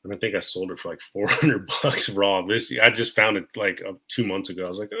 And I think I sold it for like $400 raw. I just found it like 2 months ago. I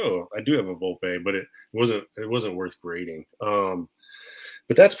was like, oh, I do have a Volpe, but it wasn't worth grading.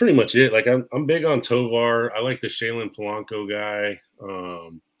 But that's pretty much it. Like I'm big on Tovar. I like the Shaylin Polanco guy.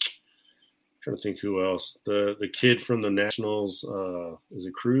 Trying to think who else. The kid from the Nationals, is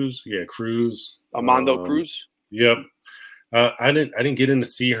it Cruz? Yeah, Cruz. Armando Cruz. Yep. I didn't get into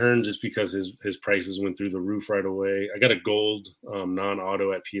Seahern just because his prices went through the roof right away. I got a gold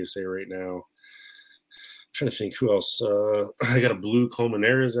non-auto at PSA right now. I'm trying to think who else. I got a blue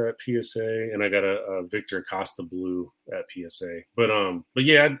Colmenares at PSA, and I got a Victor Acosta blue at PSA. But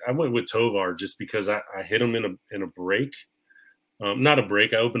yeah, I went with Tovar just because I hit him in a break. Not a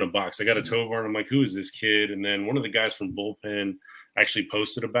break. I opened a box. I got a Tovar, and I'm like, who is this kid? And then one of the guys from Bullpen actually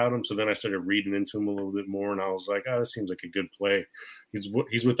posted about him. So then I started reading into him a little bit more, and I was like, oh, this seems like a good play.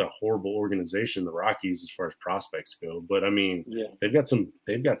 He's with a horrible organization, the Rockies, as far as prospects go. But I mean, Yeah. they've got some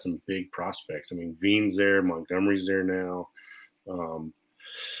big prospects. I mean, Veen's there, Montgomery's there now. The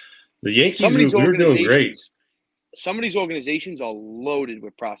Yankees, we were doing great. Some of these organizations are loaded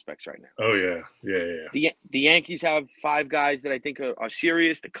with prospects right now. Oh yeah. The Yankees have 5 guys that I think are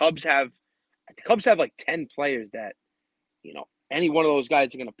serious. The Cubs have like 10 players that, any one of those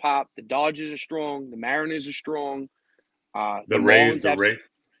guys are going to pop. The Dodgers are strong. The Mariners are strong. The Rays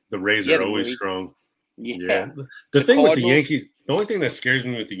are always strong. Yeah. The thing with the Yankees, the only thing that scares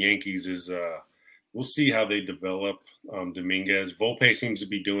me with the Yankees is we'll see how they develop Dominguez. Volpe seems to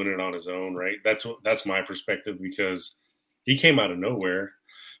be doing it on his own, right? That's my perspective because he came out of nowhere.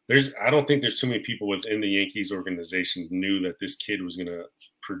 I don't think there's too many people within the Yankees organization knew that this kid was going to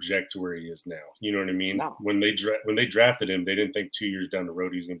project to where he is now. You know what I mean? No. When they drafted him, they didn't think 2 years down the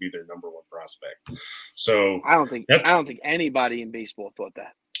road he was going to be their number one prospect. So I don't think anybody in baseball thought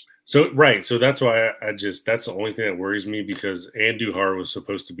that. So right, so that's why that's the only thing that worries me because Andujar was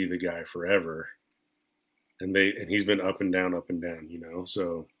supposed to be the guy forever, and he's been up and down.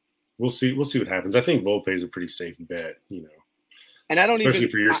 So we'll see what happens. I think Volpe is a pretty safe bet, And I don't especially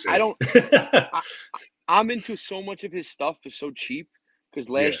for your sake. I don't. I'm into so much of his stuff is so cheap because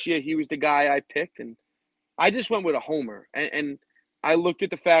last year he was the guy I picked, and I just went with a homer. And I looked at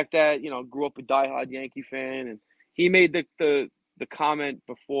the fact that grew up a diehard Yankee fan, and he made the comment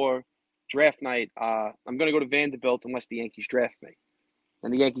before draft night. I'm going to go to Vanderbilt unless the Yankees draft me,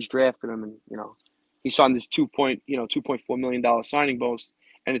 and the Yankees drafted him, and he signed this $2.4 million signing bonus,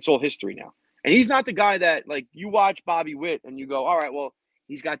 and it's all history now. And he's not the guy that, like, you watch Bobby Witt and you go, all right, well,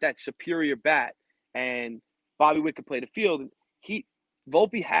 he's got that superior bat, and Bobby Witt can play the field.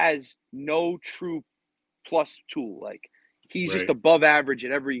 Volpe has no true plus tool. Like, he's just above average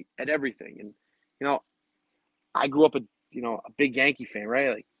at everything. And, I grew up a big Yankee fan,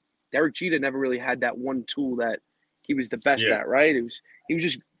 right? Like, Derek Jeter never really had that one tool that he was the best at, right? He was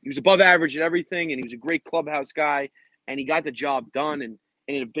just he was above average at everything, and he was a great clubhouse guy, and he got the job done, and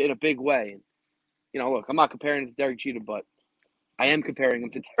in a big way. And look, I'm not comparing him to Derek Jeter, but I am comparing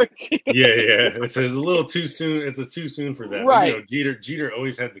him to Derek Jeter. Yeah. It's a little too soon. It's too soon for that. Right. Jeter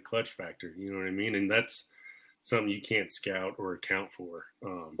always had the clutch factor. You know what I mean? And that's something you can't scout or account for.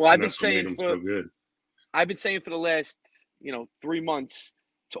 Well, I've been saying so good. I've been saying for the last 3 months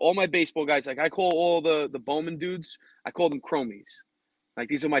to all my baseball guys, like I call all the Bowman dudes, I call them chromies. Like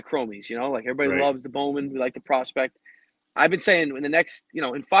these are my chromies. Like everybody Right. loves the Bowman. We like the prospect. I've been saying in the next,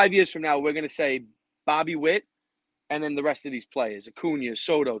 in 5 years from now, we're going to say Bobby Witt and then the rest of these players, Acuna,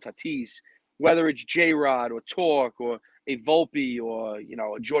 Soto, Tatis, whether it's J-Rod or Torque or a Volpe or,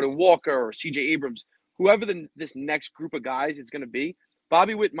 a Jordan Walker or C.J. Abrams, whoever this next group of guys is going to be,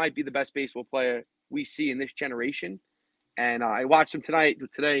 Bobby Witt might be the best baseball player we see in this generation. And I watched him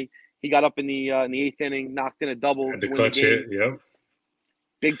today. He got up in the 8th inning, knocked in a double. Had the clutch hit, yep.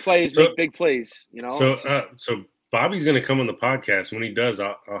 Big plays make big plays, So Bobby's going to come on the podcast. When he does,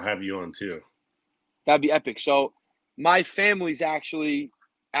 I'll have you on too. That'd be epic. So my family's actually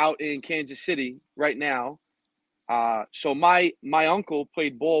out in Kansas City right now. So my uncle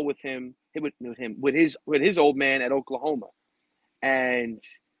played ball with with his old man at Oklahoma, and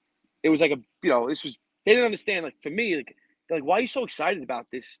it was like they didn't understand. Like for me, they're like, why are you so excited about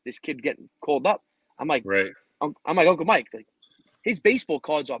this kid getting called up? I'm like, right. I'm like, Uncle Mike, like his baseball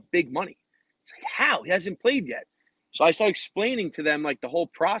cards are big money. It's like, how? He hasn't played yet. So I started explaining to them like the whole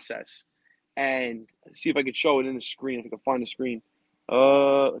process, and see if I could show it in the screen. If I can find the screen.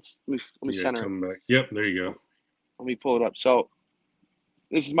 Let me center. Come back. Yep, there you go. Let me pull it up. So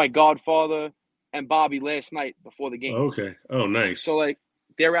this is my godfather and Bobby last night before the game. Okay. Oh, nice. So like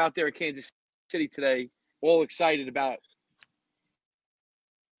they're out there in Kansas City today, all excited about.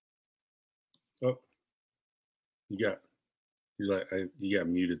 Oh, you got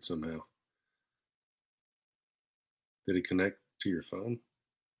muted somehow. Did it connect to your phone?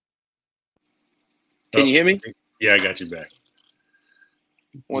 Can you hear me? Yeah, I got you back.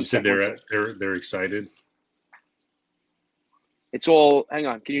 You said they're excited. It's all. Hang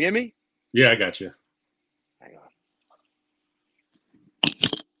on. Can you hear me? Yeah, I got you. Hang on.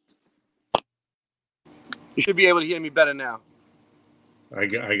 You should be able to hear me better now.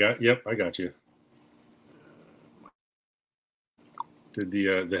 Yep, I got you. Did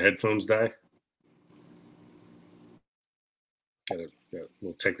the headphones die? Got a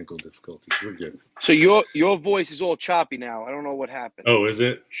little technical difficulties. We're good. So your voice is all choppy now. I don't know what happened. Oh, is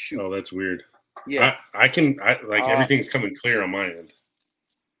it? Shoot. Oh, that's weird. Yeah. Everything's coming clear on my end.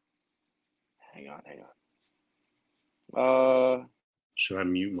 Hang on. Should I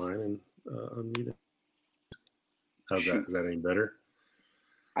mute mine and unmute it? How's that? Is that any better?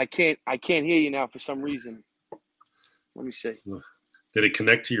 I can't hear you now for some reason. Let me see. Did it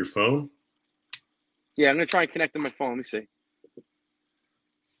connect to your phone? Yeah, I'm gonna try and connect to my phone. Let me see.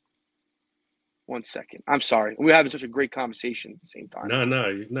 1 second. I'm sorry. We're having such a great conversation at the same time. No,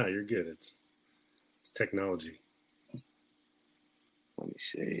 you're good. It's technology. Let me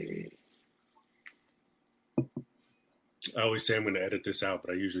see. I always say I'm going to edit this out,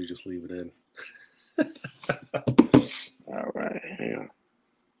 but I usually just leave it in. All right. Hang on.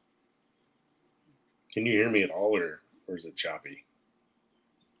 Can you hear me at all, or is it choppy?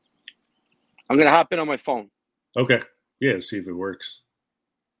 I'm going to hop in on my phone. Okay. Yeah, see if it works.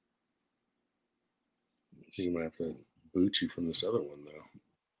 I think I'm going to have to boot you from this other one, though.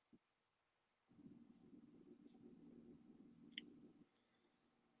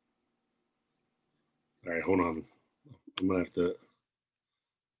 All right, hold on. I'm going to have to.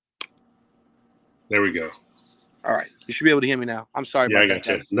 There we go. All right. You should be able to hear me now. I'm sorry about that.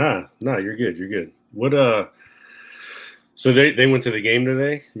 Yeah, I got you. Nah, you're good. You're good. What, so they went to the game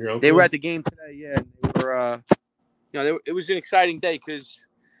today? Your uncle? They were at the game today, yeah. They were, it was an exciting day because,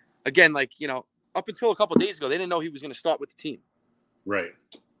 again, up until a couple of days ago, they didn't know he was going to start with the team. Right.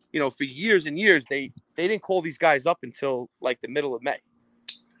 For years and years, they didn't call these guys up until the middle of May.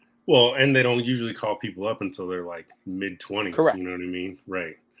 Well, and they don't usually call people up until they're mid-20s. Correct. You know what I mean?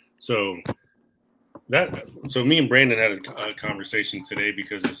 Right. So me and Brandon had a conversation today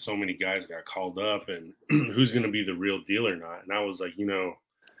because there's so many guys got called up and who's going to be the real deal or not. And I was like,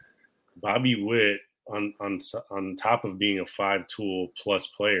 Bobby Witt on top of being a 5-tool plus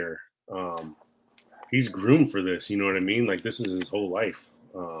player, he's groomed for this. You know what I mean? This is his whole life.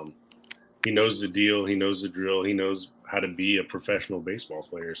 He knows the deal. He knows the drill. He knows how to be a professional baseball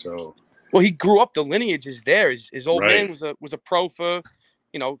player. So, well, he grew up. The lineage is there. His old right. man was a pro for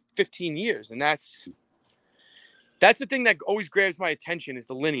 15 years, and that's the thing that always grabs my attention is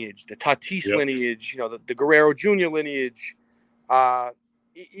the lineage, the Tatis lineage, the Guerrero Jr. lineage.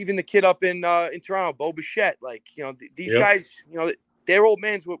 even the kid up in Toronto, Bo Bichette, like, these Yep. guys, their old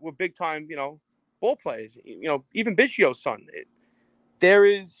mans were big time, ball players. Even Biggio's son. There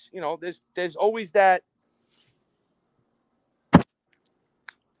is, there's always that.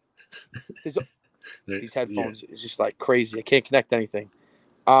 These headphones is just like crazy. I can't connect anything.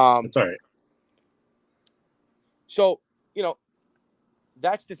 That's all right. So,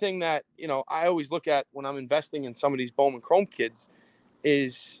 that's the thing that, I always look at when I'm investing in some of these Bowman Chrome kids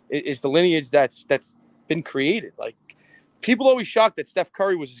is the lineage that's been created. Like, people always shocked that Steph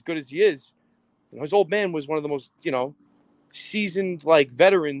Curry was as good as he is. His old man was one of the most, seasoned like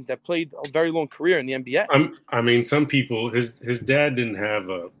veterans that played a very long career in the NBA. I mean, some people, his dad didn't have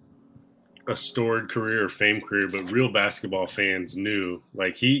a storied career or fame career, but real basketball fans knew,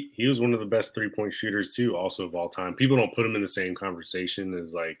 like, he was one of the best 3-point shooters too, also of all time. People don't put him in the same conversation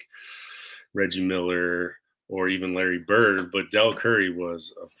as like Reggie Miller or even Larry Bird, but Del Curry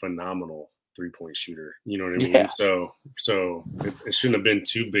was a phenomenal 3-point shooter. You know what I mean? Yeah. So it shouldn't have been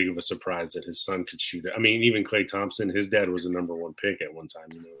too big of a surprise that his son could shoot it. I mean, even Klay Thompson, his dad was a #1 pick at one time.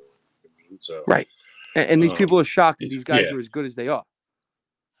 You know what I mean? So right. And these people are shocked that these guys are as good as they are.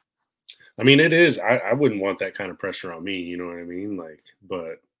 I mean, it is. I wouldn't want that kind of pressure on me. You know what I mean? Like,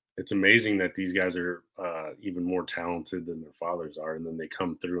 but it's amazing that these guys are even more talented than their fathers are, and then they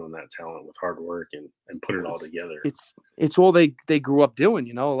come through on that talent with hard work and put it all together. It's all they grew up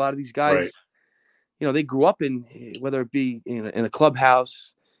doing. A lot of these guys, right. They grew up in, whether it be in a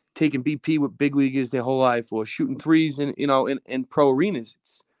clubhouse, taking BP with big leaguers their whole life, or shooting threes in pro arenas.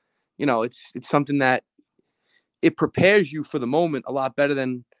 It's something that it prepares you for the moment a lot better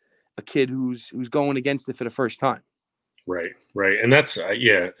than a kid who's going against it for the first time. Right. And that's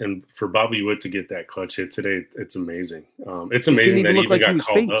and for Bobby Witt to get that clutch hit today, it's amazing. It's amazing that he even got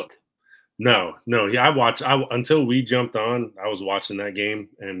called up. No. Yeah, until we jumped on. I was watching that game,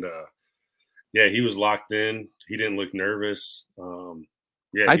 and he was locked in. He didn't look nervous.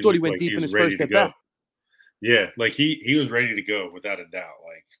 I thought he went deep in his first at bat. Yeah, like he was ready to go without a doubt.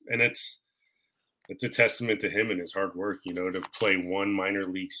 Like, and it's a testament to him and his hard work. To play one minor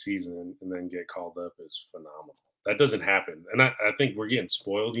league season and then get called up is phenomenal. That doesn't happen. And I think we're getting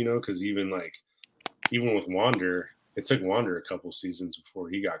spoiled, because even with Wander, it took Wander a couple seasons before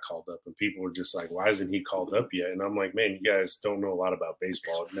he got called up. And people were just like, why isn't he called up yet? And I'm like, man, you guys don't know a lot about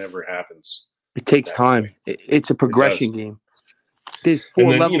baseball. It never happens. It takes time. It's a progression game. There's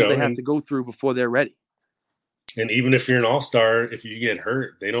 4 levels they have to go through before they're ready. And even if you're an all-star, if you get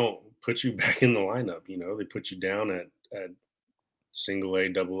hurt, they don't put you back in the lineup. They put you down at single A,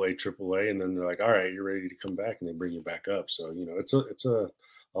 double A, triple A, and then they're like, all right, you're ready to come back, and they bring you back up. So, it's a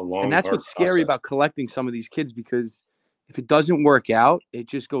long, and that's hard what's scary process about collecting some of these kids, because if it doesn't work out, it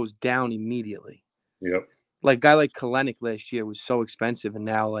just goes down immediately. Yep. Like a guy like Kalenic last year was so expensive, and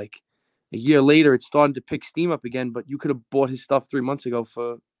now like a year later, it's starting to pick steam up again, but you could have bought his stuff 3 months ago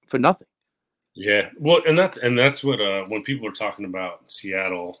for nothing. Yeah, well, and that's what when people are talking about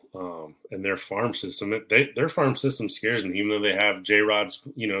Seattle and their farm system, their farm system scares me. Even though they have J-Rod's,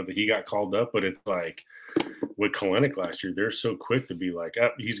 that he got called up, but it's like with Kalenic last year, they're so quick to be like,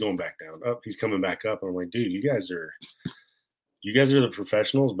 up, he's going back down, up, he's coming back up. And I'm like, dude, you guys are the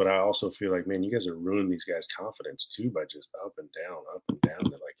professionals, but I also feel like, man, you guys are ruining these guys' confidence too by just up and down. They're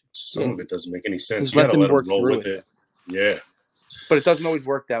like, some of it doesn't make any sense. You got to let them roll with it. Yeah, but it doesn't always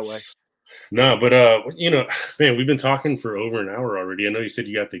work that way. No, but man, we've been talking for over an hour already. I know you said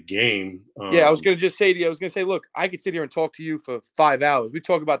you got the game. Yeah, I was going to just say to you, look, I could sit here and talk to you for 5 hours. We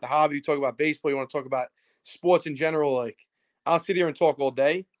talk about the hobby, we talk about baseball, you want to talk about sports in general. Like, I'll sit here and talk all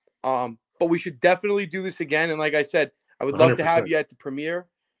day. But we should definitely do this again. And like I said, I would love 100%. To have you at the premiere.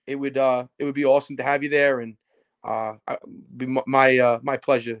 It would be awesome to have you there, and be my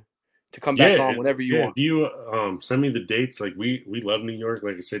pleasure to come back on whenever you want. If you send me the dates, like we love New York.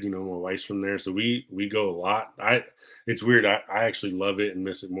 Like I said, my wife's from there, so we go a lot. It's weird. I actually love it and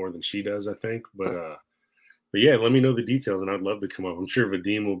miss it more than she does, I think. But yeah, let me know the details, and I'd love to come up. I'm sure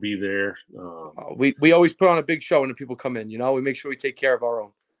Vadim will be there. We always put on a big show when the people come in. We make sure we take care of our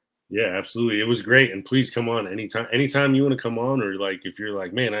own. Yeah, absolutely. It was great, and please come on anytime. Anytime you want to come on, or like if you're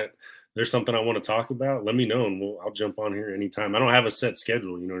like, man, there's something I want to talk about, let me know, and I'll jump on here anytime. I don't have a set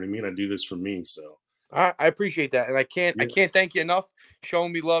schedule, you know what I mean? I do this for me, so. I appreciate that, and I can't thank you enough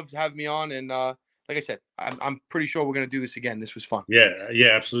showing me love to have me on, and like I said, I'm pretty sure we're going to do this again. This was fun. Yeah,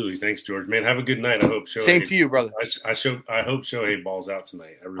 absolutely. Thanks, George. Man, have a good night. I hope Shohei. Same to you, brother. I hope Shohei balls out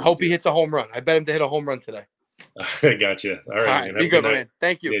tonight. I hope he hits a home run. I bet him to hit a home run today. I got you. All right, man. Be good, man.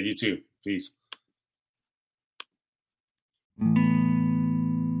 Thank you. Yeah, you too. Peace.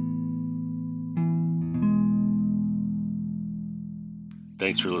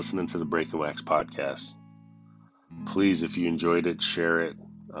 thanks for listening to the Break and Wax podcast. Please, if you enjoyed it, share it,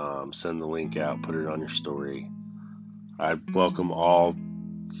 send the link out, put it on your story. I welcome all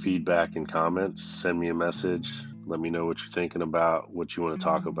feedback and comments. Send me a message. Let me know what you're thinking about, what you want to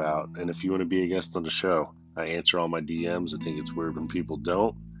talk about. And if you want to be a guest on the show, I answer all my DMs. I think it's weird when people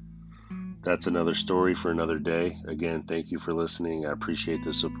don't. That's another story for another day. Again, thank you for listening. I appreciate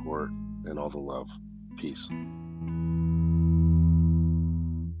the support and all the love. Peace.